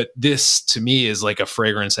 but this to me is like a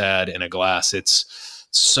fragrance ad in a glass. It's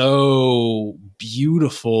so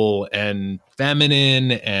beautiful and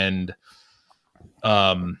feminine and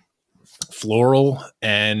floral,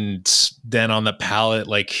 and then on the palate,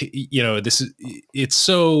 like, it's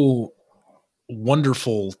so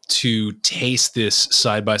wonderful to taste this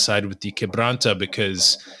side by side with the Quebranta,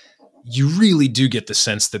 because you really do get the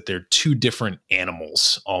sense that they're two different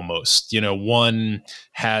animals almost. One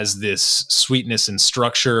has this sweetness and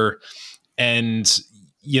structure, and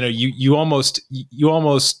you almost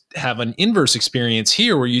have an inverse experience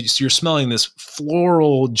here where you're smelling this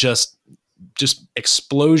floral, just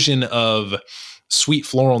explosion of sweet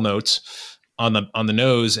floral notes on the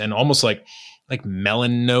nose, and almost like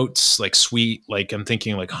melon notes, like sweet, like I'm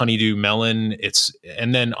thinking like honeydew melon.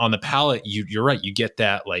 And then on the palate, you're right, you get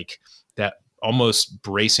that like that almost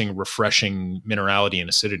bracing, refreshing minerality and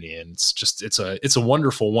acidity, and it's a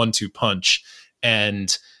wonderful 1-2 punch.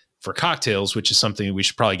 And for cocktails, which is something we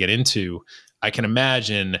should probably get into, I can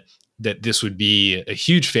imagine that this would be a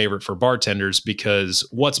huge favorite for bartenders, because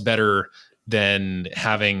what's better than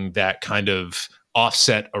having that kind of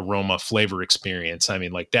offset aroma flavor experience? I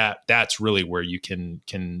mean, like that's really where you can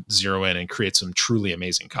zero in and create some truly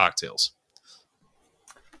amazing cocktails.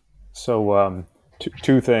 So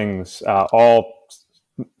two things, all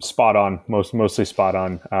spot on, mostly spot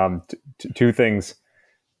on. Two things.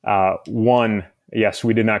 One, yes,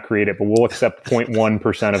 we did not create it, but we'll accept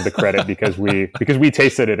 0.1% of the credit because we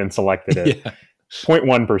tasted it and selected it. Yeah.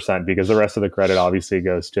 0.1%, because the rest of the credit obviously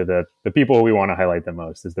goes to the people who we want to highlight the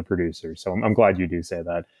most, is the producers. So I'm glad you do say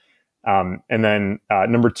that. And then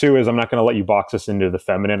number two is, I'm not going to let you box us into the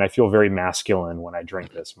feminine. I feel very masculine when I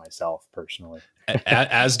drink this myself, personally.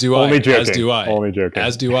 As do I. Only joking. As do I. Only joking.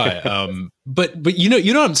 As do I. But you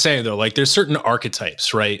know what I'm saying though. Like, there's certain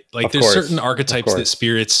archetypes, right? Like, there's certain archetypes that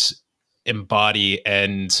spirits embody,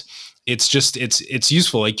 and it's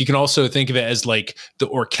useful. Like, you can also think of it as like the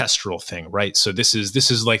orchestral thing, right? So this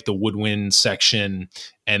is like the woodwind section,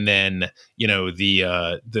 and then the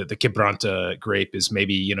quebranta grape is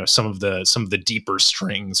maybe some of the deeper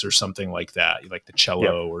strings or something like that, like the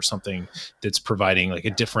cello or something that's providing like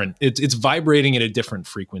a different, it's vibrating at a different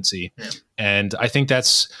frequency. And I think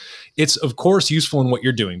it's of course useful in what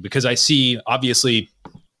you're doing, because I see, obviously,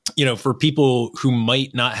 for people who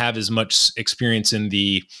might not have as much experience in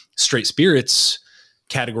the straight spirits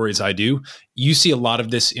categories I do, you see a lot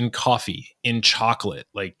of this in coffee, in chocolate.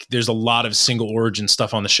 Like, there's a lot of single origin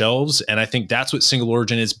stuff on the shelves. And I think that's what single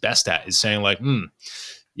origin is best at, is saying like,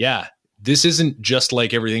 this isn't just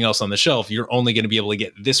like everything else on the shelf. You're only going to be able to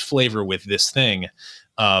get this flavor with this thing.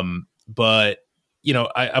 But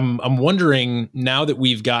I'm wondering, now that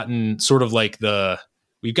we've gotten sort of like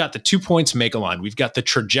we've got the 2 points make a line. We've got the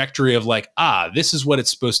trajectory of like, this is what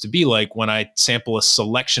it's supposed to be like when I sample a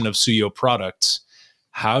selection of SUYO products.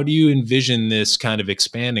 How do you envision this kind of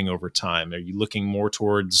expanding over time? Are you looking more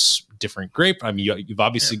towards different grape? I mean, you've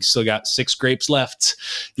obviously still got 6 grapes left.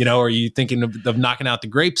 Are you thinking of knocking out the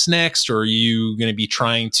grapes next? Or are you going to be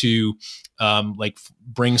trying to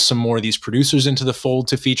bring some more of these producers into the fold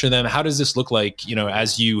to feature them? How does this look like,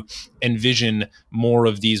 as you envision more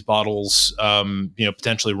of these bottles,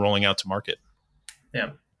 potentially rolling out to market? Yeah.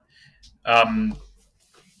 I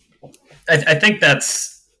think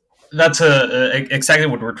that's exactly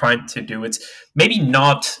what we're trying to do. It's maybe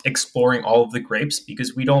not exploring all of the grapes,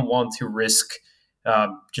 because we don't want to risk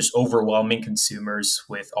just overwhelming consumers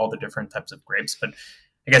with all the different types of grapes. But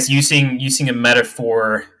I guess using a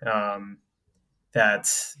metaphor that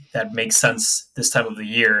makes sense this time of the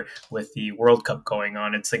year with the World Cup going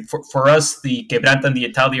on, it's like for us, the Quebranta and the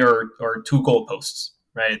Italia are 2 goalposts,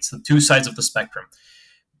 right? It's the 2 sides of the spectrum.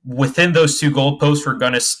 Within those 2 goalposts, we're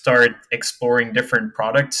going to start exploring different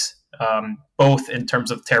products, both in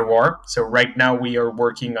terms of terroir. So right now we are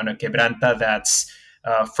working on a Quebranta that's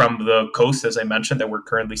from the coast, as I mentioned, that we're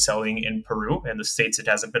currently selling in Peru. In the States, it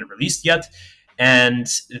hasn't been released yet. And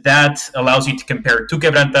that allows you to compare 2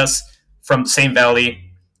 Quebrantas from the same valley,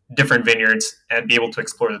 different vineyards, and be able to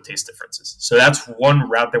explore the taste differences. So that's one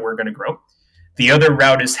route that we're going to grow. The other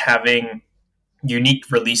route is having unique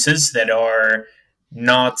releases that are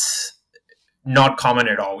not common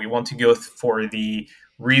at all. We want to go for the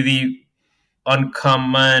really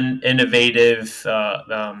uncommon, innovative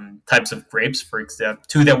types of grapes. For example,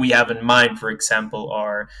 2 that we have in mind, for example,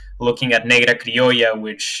 are looking at Negra Criolla,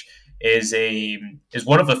 which is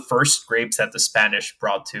one of the first grapes that the Spanish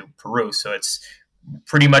brought to Peru. So it's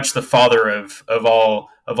pretty much the father of all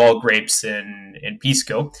grapes in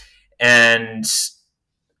Pisco, and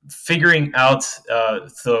figuring out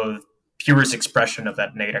the purest expression of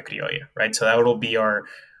that Negra Criolla, right? So that will be our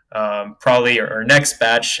probably our next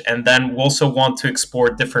batch, and then we'll also want to explore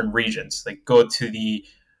different regions, like go to the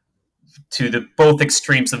both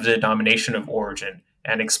extremes of the denomination of origin,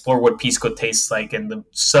 and explore what Pisco tastes like in the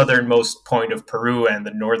southernmost point of Peru and the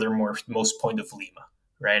northernmost point of Lima,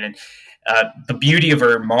 right? And the beauty of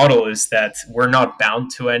our model is that we're not bound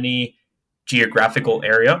to any geographical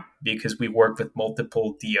area, because we work with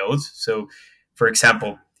multiple DOs. So, for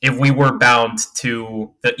example, if we were bound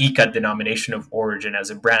to the Ica denomination of origin as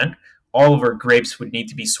a brand, all of our grapes would need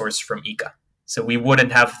to be sourced from Ica. So we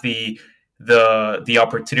wouldn't have the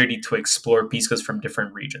opportunity to explore Piscos from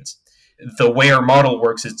different regions. The way our model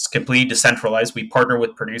works, it's completely decentralized. We partner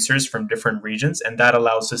with producers from different regions, and that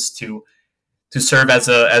allows us to serve as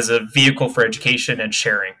a vehicle for education and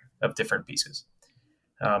sharing of different pieces.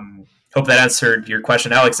 Hope that answered your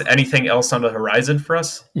question, Alex. Anything else on the horizon for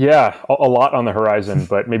us? Yeah, a lot on the horizon,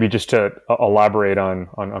 but maybe just to elaborate on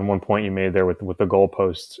one point you made there with the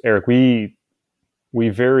goalposts, Eric. We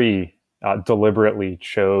very deliberately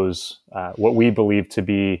chose what we believe to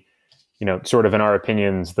be, sort of in our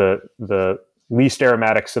opinions, the least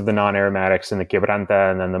aromatics of the non-aromatics in the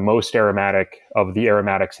Quebranta, and then the most aromatic of the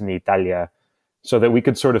aromatics in the Italia, so that we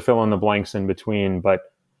could sort of fill in the blanks in between. But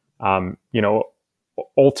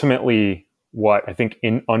ultimately, what I think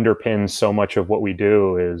underpins so much of what we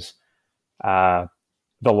do is the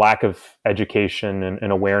lack of education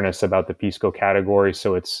and awareness about the Pisco category.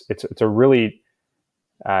 So it's a really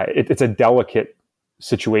it's a delicate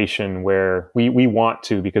situation where we want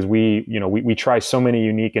to, because we try so many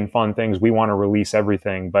unique and fun things. We want to release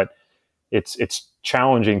everything, but it's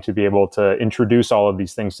challenging to be able to introduce all of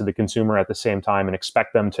these things to the consumer at the same time and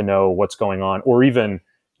expect them to know what's going on, or even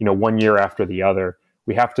 1 year after the other.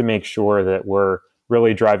 We have to make sure that we're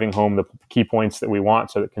really driving home the key points that we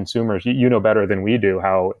want, so that consumers, you know better than we do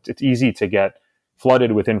how it's easy to get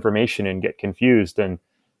flooded with information and get confused. And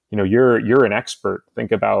you're an expert.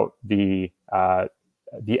 Think about the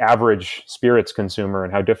average spirits consumer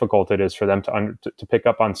and how difficult it is for them to pick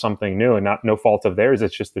up on something new, and no fault of theirs.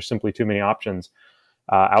 It's just there's simply too many options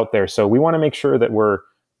out there. So we want to make sure that we're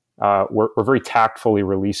very tactfully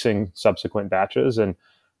releasing subsequent batches, and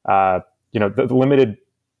the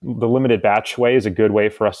limited batch way is a good way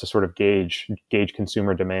for us to sort of gauge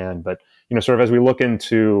consumer demand. But sort of as we look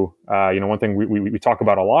into one thing we talk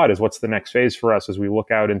about a lot is what's the next phase for us as we look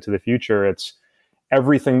out into the future. It's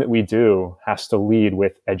everything that we do has to lead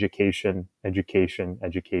with education,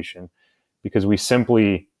 because we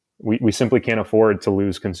simply can't afford to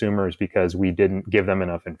lose consumers because we didn't give them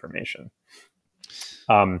enough information.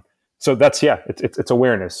 So it's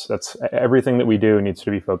awareness. That's everything that we do needs to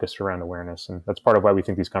be focused around awareness. And that's part of why we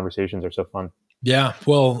think these conversations are so fun. Yeah.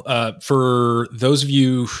 Well, for those of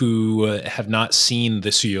you who have not seen the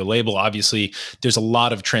SUYO label, obviously there's a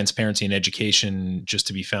lot of transparency and education just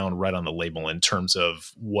to be found right on the label in terms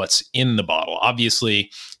of what's in the bottle. Obviously,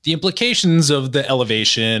 the implications of the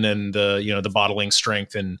elevation and the bottling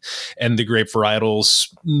strength and the grape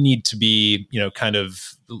varietals need to be, kind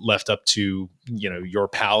of left up to, your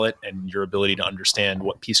palate and your ability to understand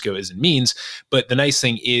what Pisco is and means. But the nice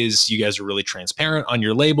thing is you guys are really transparent on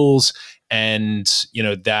your labels. And,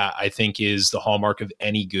 that I think is the hallmark of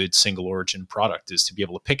any good single origin product, is to be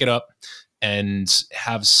able to pick it up and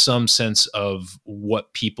have some sense of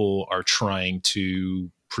what people are trying to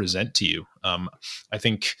present to you. I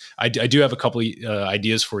think I do have a couple of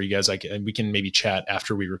ideas for you guys. We can maybe chat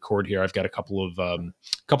after we record here. I've got a couple of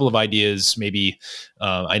ideas. Maybe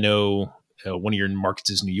I know one of your markets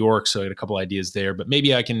is New York, so I got a couple ideas there. But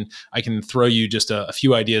maybe I can throw you just a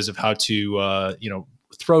few ideas of how to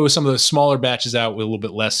throw some of the smaller batches out with a little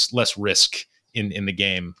bit less risk in the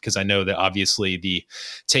game, because I know that obviously the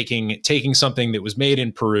taking something that was made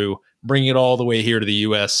in Peru, bringing it all the way here to the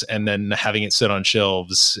U.S. and then having it sit on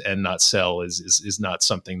shelves and not sell is not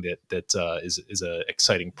something that is a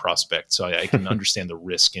exciting prospect. So I can understand the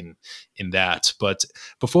risk in that. But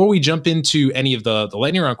before we jump into any of the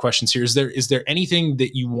lightning round questions here, is there anything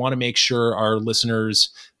that you want to make sure our listeners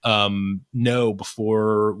know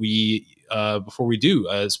before we do,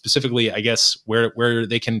 specifically, I guess, where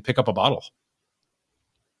they can pick up a bottle?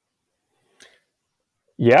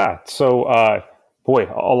 Yeah. So, a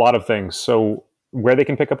lot of things. So where they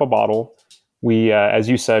can pick up a bottle, we, as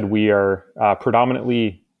you said, we are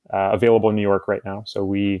predominantly available in New York right now. So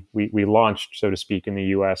we launched, so to speak, in the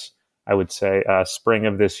U.S., I would say, spring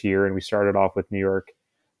of this year. And we started off with New York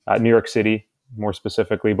City, more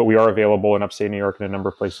specifically, but we are available in upstate New York and a number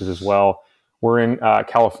of places as well. We're in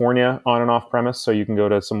California on and off premise. So you can go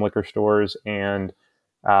to some liquor stores and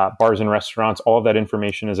bars and restaurants. All of that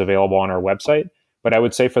information is available on our website. But I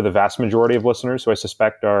would say for the vast majority of listeners, who I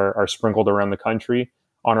suspect are sprinkled around the country,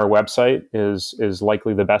 on our website is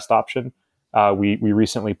likely the best option. We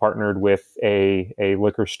recently partnered with a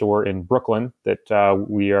liquor store in Brooklyn that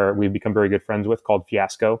we've become very good friends with, called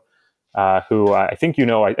Fiasco, who I think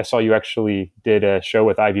I saw you actually did a show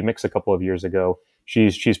with Ivy Mix a couple of years ago.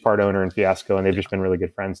 She's part owner in Fiasco, and they've just been really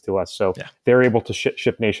good friends to us. So They're able to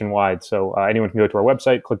ship nationwide. So anyone can go to our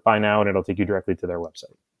website, click buy now, and it'll take you directly to their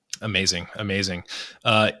website. Amazing. Amazing.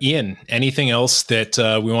 Ian, anything else that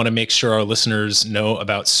we want to make sure our listeners know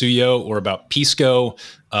about SUYO or about Pisco?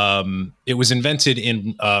 It was invented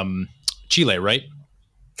in Chile, right?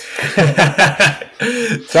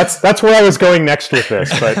 That's where I was going next with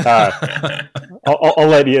this, but I'll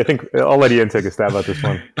let you. I think I'll let Ian take a stab at this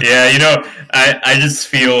one. Yeah, I just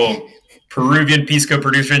feel Peruvian Pisco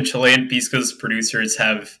producer and Chilean Pisco's producers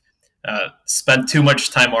have spent too much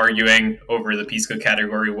time arguing over the Pisco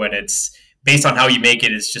category when it's based on how you make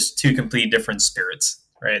it. It's just two completely different spirits,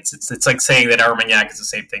 right? It's like saying that Armagnac is the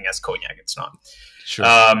same thing as cognac. It's not. Sure.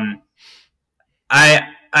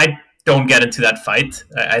 I don't get into that fight.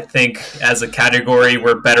 I think as a category,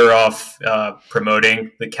 we're better off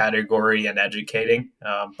promoting the category and educating.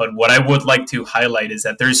 But what I would like to highlight is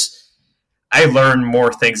that I learn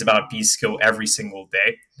more things about Pisco every single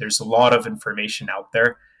day. There's a lot of information out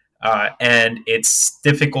there. And it's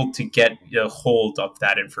difficult to get a hold of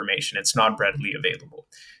that information. It's not readily available.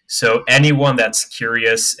 So anyone that's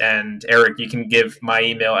curious, and Eric, you can give my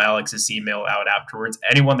email, Alex's email out afterwards.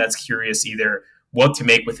 Anyone that's curious, either what to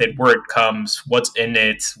make with it, where it comes, what's in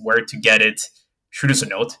it, where to get it, shoot us a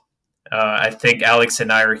note. I think Alex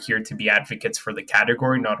and I are here to be advocates for the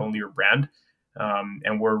category, not only your brand.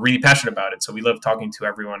 And we're really passionate about it. So we love talking to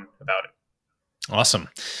everyone about it. Awesome.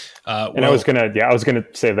 And I was gonna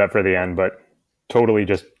save that for the end, but totally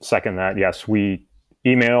just second that. Yes, we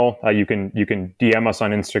email. You can DM us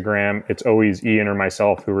on Instagram. It's always Ian or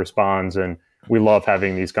myself who responds, and we love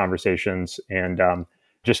having these conversations. And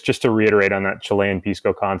just to reiterate on that Chilean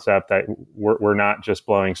Pisco concept, that we're not just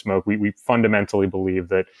blowing smoke. We fundamentally believe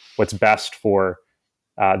that what's best for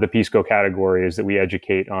the Pisco category is that we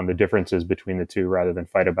educate on the differences between the two rather than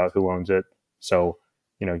fight about who owns it. So,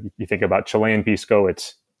 you think about Chilean Pisco,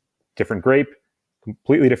 it's different grape,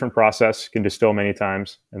 completely different process, can distill many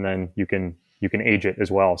times, and then you can age it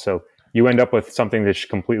as well. So you end up with something that's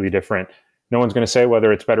completely different. No one's going to say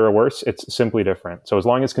whether it's better or worse. It's simply different. So as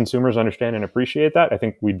long as consumers understand and appreciate that, I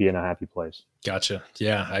think we'd be in a happy place. Gotcha.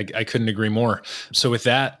 Yeah, I couldn't agree more. So with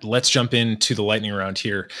that, let's jump into the lightning round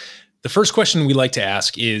here. The first question we like to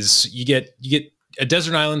ask is you get a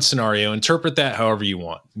desert island scenario, interpret that however you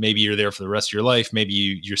want. Maybe you're there for the rest of your life. Maybe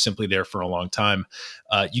you're simply there for a long time.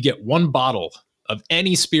 You get one bottle of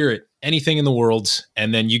any spirit, anything in the world,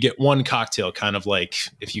 and then you get one cocktail, kind of like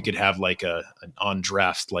if you could have like an on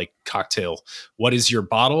draft like cocktail. What is your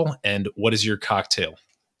bottle and what is your cocktail,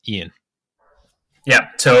 Ian? Yeah,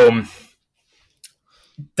 so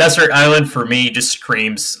desert island for me just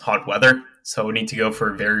screams hot weather. So we need to go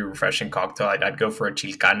for a very refreshing cocktail. I'd go for a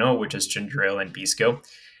Chilcano, which is ginger ale and Pisco.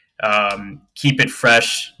 Keep it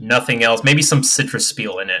fresh, nothing else. Maybe some citrus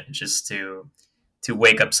peel in it, just to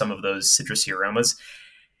wake up some of those citrusy aromas.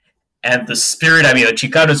 And the spirit, the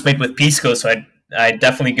Chilcano is made with Pisco, so I'd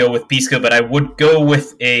definitely go with Pisco. But I would go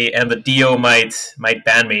with and the Dio might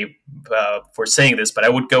ban me for saying this, but I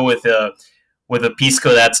would go with a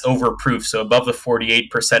Pisco that's overproof, so above the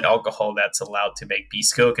 48% alcohol that's allowed to make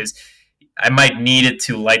Pisco, because I might need it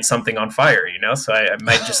to light something on fire, so I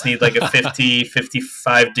might just need like a 50,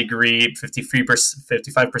 55 degree,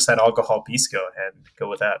 55% alcohol Pisco and go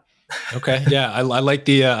with that. Okay. Yeah. I like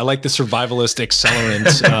the survivalist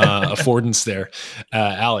accelerant affordance there.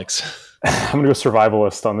 Alex. I'm going to go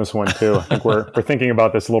survivalist on this one too. I think we're thinking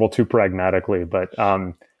about this a little too pragmatically, but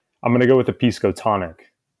I'm going to go with the Pisco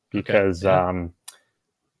tonic because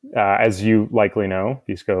as you likely know,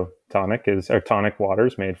 Pisco tonic tonic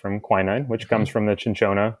waters made from quinine, which comes from the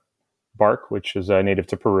cinchona bark, which is native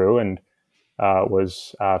to Peru and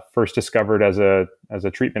was first discovered as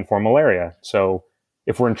a treatment for malaria. So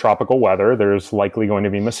if we're in tropical weather, there's likely going to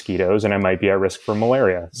be mosquitoes and I might be at risk for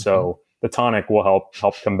malaria. So the tonic will help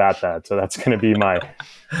combat that. So that's going to be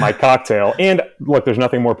my cocktail. And look, there's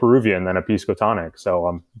nothing more Peruvian than a Pisco tonic. So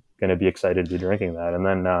I'm going to be excited to be drinking that. And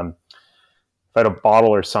then if I had a bottle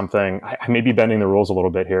or something, I may be bending the rules a little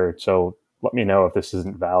bit here. So let me know if this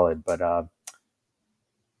isn't valid. But I'm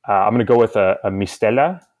going to go with a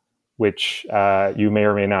Mistela, which you may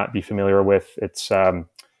or may not be familiar with. It's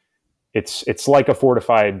like a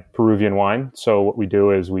fortified Peruvian wine. So what we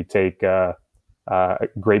do is we take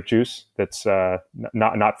grape juice that's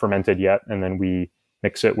not fermented yet, and then we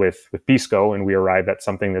mix it with Pisco, and we arrive at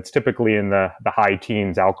something that's typically in the high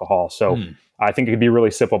teens alcohol. So I think it could be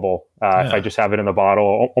really sippable if I just have it in the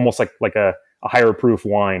bottle, almost like a higher proof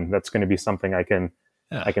wine. That's going to be something I can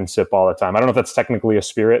sip all the time. I don't know if that's technically a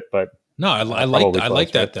spirit, but No, I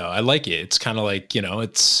like that though. I like it. It's kind of like,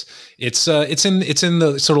 it's in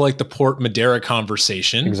the sort of like the Port Madeira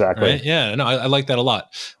conversation. Exactly. Right? Yeah, no, I like that a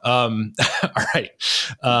lot. All right.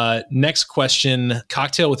 Next question,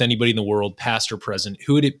 cocktail with anybody in the world, past or present.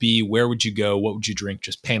 Who would it be? Where would you go? What would you drink?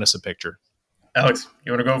 Just paint us a picture. Alex,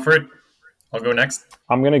 you want to go for it? I'll go next.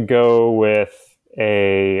 I'm going to go with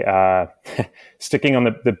a sticking on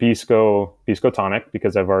the Pisco tonic,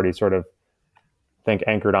 because I've already sort of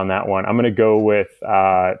anchored on that one. I'm going to go with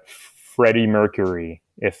Freddie Mercury.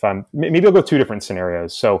 Maybe I'll go two different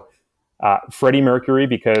scenarios. So Freddie Mercury,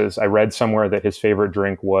 because I read somewhere that his favorite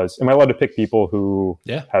drink was. Am I allowed to pick people who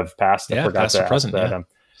have passed? I forgot past or present. That.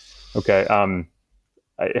 Okay.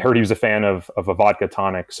 I heard he was a fan of a vodka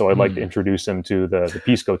tonic, so I'd like to introduce him to the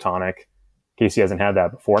Pisco tonic, in case he hasn't had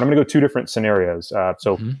that before. And I'm going to go two different scenarios.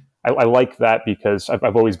 I like that because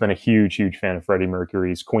I've always been a huge fan of Freddie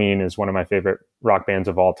Mercury's. Queen is one of my favorite rock bands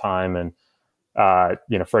of all time. And,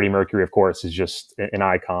 Freddie Mercury, of course, is just an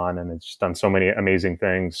icon, and it's just done so many amazing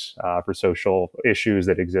things for social issues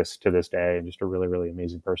that exist to this day, and just a really, really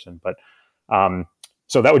amazing person. But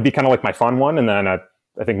so that would be kind of like my fun one. And then I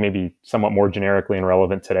think maybe somewhat more generically and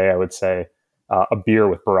relevant today, I would say a beer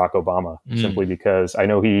with Barack Obama, simply because I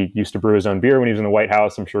know he used to brew his own beer when he was in the White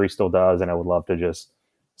House. I'm sure he still does. And I would love to just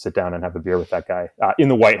sit down and have a beer with that guy in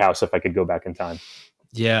the White House if I could go back in time.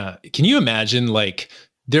 Yeah. Can you imagine, like,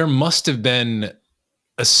 there must have been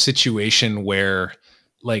a situation where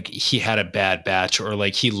like he had a bad batch, or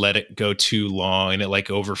like he let it go too long and it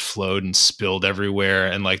like overflowed and spilled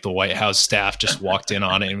everywhere, and like the White House staff just walked in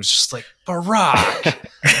on it and was just like, Barack,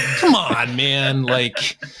 come on, man.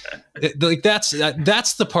 Like that's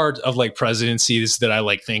the part of like presidencies that I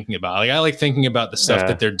like thinking about. Like I like thinking about the stuff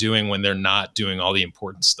that they're doing when they're not doing all the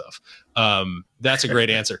important stuff. That's a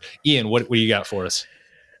great answer. Ian, what do you got for us?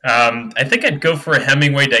 I think I'd go for a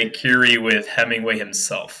Hemingway daiquiri with Hemingway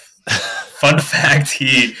himself. Fun fact: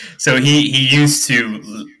 he used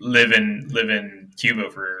to live in Cuba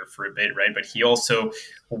for a bit, right? But he also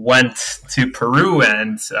went to Peru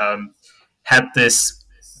and had this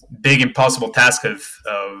big impossible task of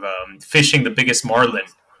fishing the biggest marlin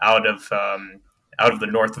out of the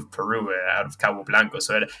north of Peru, out of Cabo Blanco.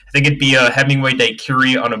 So I think it'd be a Hemingway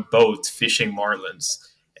daiquiri on a boat fishing marlins.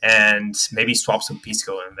 And maybe swap some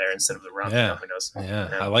Pisco in there instead of the rum. Yeah.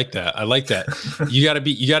 I like that. You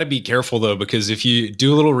gotta be careful though, because if you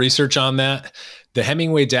do a little research on that, the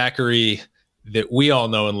Hemingway daiquiri that we all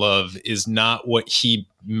know and love is not what he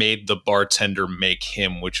made the bartender make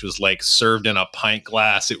him, which was like served in a pint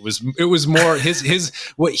glass. It was more his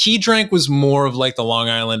what he drank was more of like the Long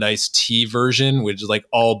Island iced tea version, which is like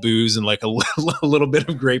all booze and like a little bit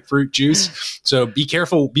of grapefruit juice. So be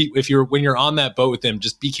careful when you're on that boat with him.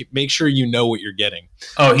 Just make sure you know what you're getting.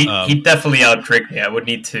 Oh, he definitely out-drink me. I would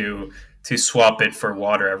need to swap it for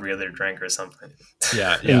water every other drink or something.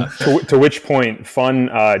 Yeah. To which point,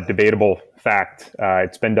 fun, debatable fact.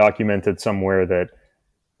 It's been documented somewhere that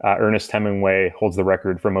Ernest Hemingway holds the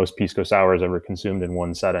record for most Pisco sours ever consumed in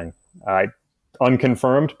one setting.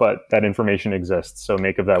 Unconfirmed, but that information exists. So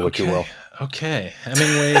make of that what you will. Okay.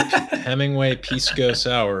 Hemingway Pisco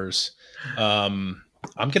sours. I'm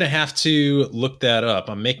going to have to look that up.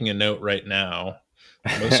 I'm making a note right now.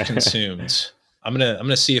 Most consumed. I'm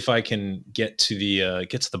gonna see if I can get to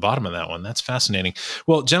the bottom of that one. That's fascinating.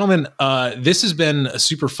 Well, gentlemen, this has been a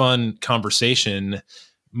super fun conversation,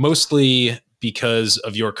 mostly because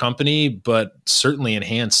of your company, but certainly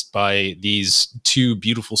enhanced by these two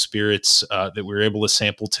beautiful spirits that we were able to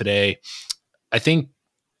sample today. I think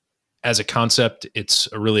as a concept,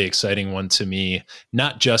 it's a really exciting one to me,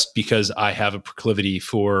 not just because I have a proclivity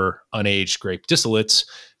for unaged grape distillates,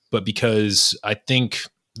 but because I think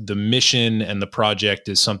the mission and the project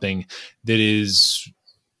is something that is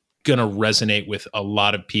going to resonate with a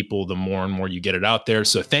lot of people the more and more you get it out there.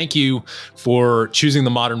 So thank you for choosing the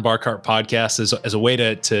Modern Bar Cart podcast as a way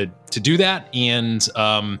to do that. And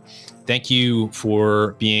thank you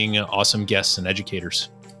for being awesome guests and educators.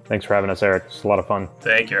 Thanks for having us, Eric. It's a lot of fun.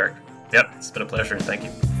 Thank you, Eric. Yep, it's been a pleasure. Thank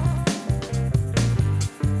you.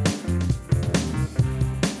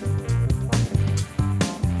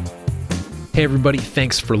 Hey everybody,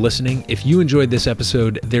 thanks for listening. If you enjoyed this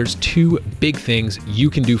episode, there's two big things you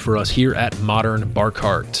can do for us here at Modern Bar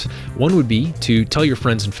Cart. One would be to tell your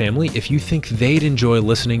friends and family if you think they'd enjoy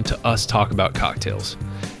listening to us talk about cocktails.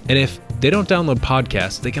 And if they don't download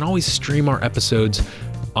podcasts, they can always stream our episodes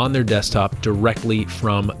on their desktop directly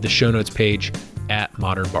from the show notes page at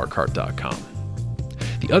modernbarcart.com.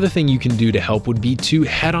 The other thing you can do to help would be to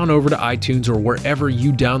head on over to iTunes or wherever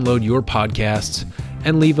you download your podcasts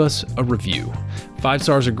and leave us a review. 5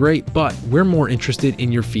 stars are great, but we're more interested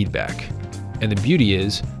in your feedback. And the beauty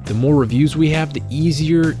is, the more reviews we have, the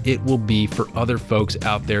easier it will be for other folks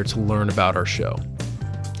out there to learn about our show.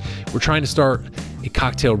 We're trying to start a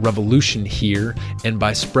cocktail revolution here, and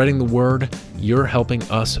by spreading the word, you're helping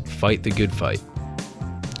us fight the good fight.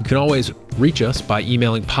 You can always reach us by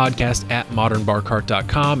emailing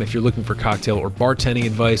podcast@modernbarcart.com if you're looking for cocktail or bartending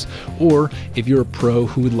advice, or if you're a pro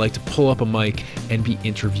who would like to pull up a mic and be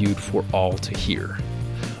interviewed for all to hear.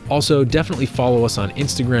 Also, definitely follow us on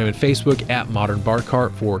Instagram and Facebook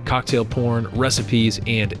 @modernbarcart for cocktail porn, recipes,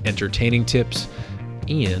 and entertaining tips.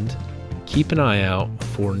 And keep an eye out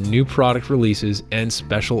for new product releases and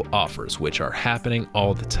special offers, which are happening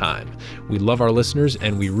all the time. We love our listeners,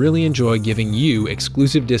 and we really enjoy giving you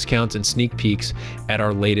exclusive discounts and sneak peeks at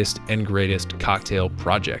our latest and greatest cocktail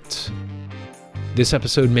projects. This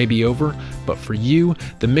episode may be over, but for you,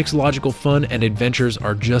 the mixological fun and adventures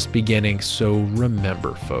are just beginning, so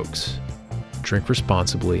remember, folks, drink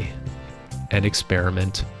responsibly and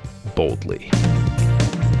experiment boldly.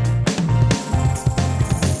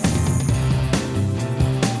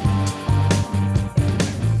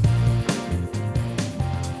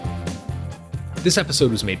 This episode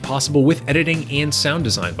was made possible with editing and sound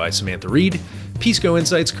design by Samantha Reed, Pisco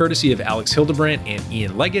insights courtesy of Alex Hildebrandt and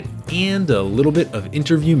Ian Leggett, and a little bit of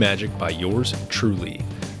interview magic by yours truly.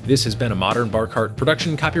 This has been a Modern Bar Cart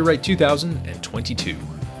production, copyright 2022.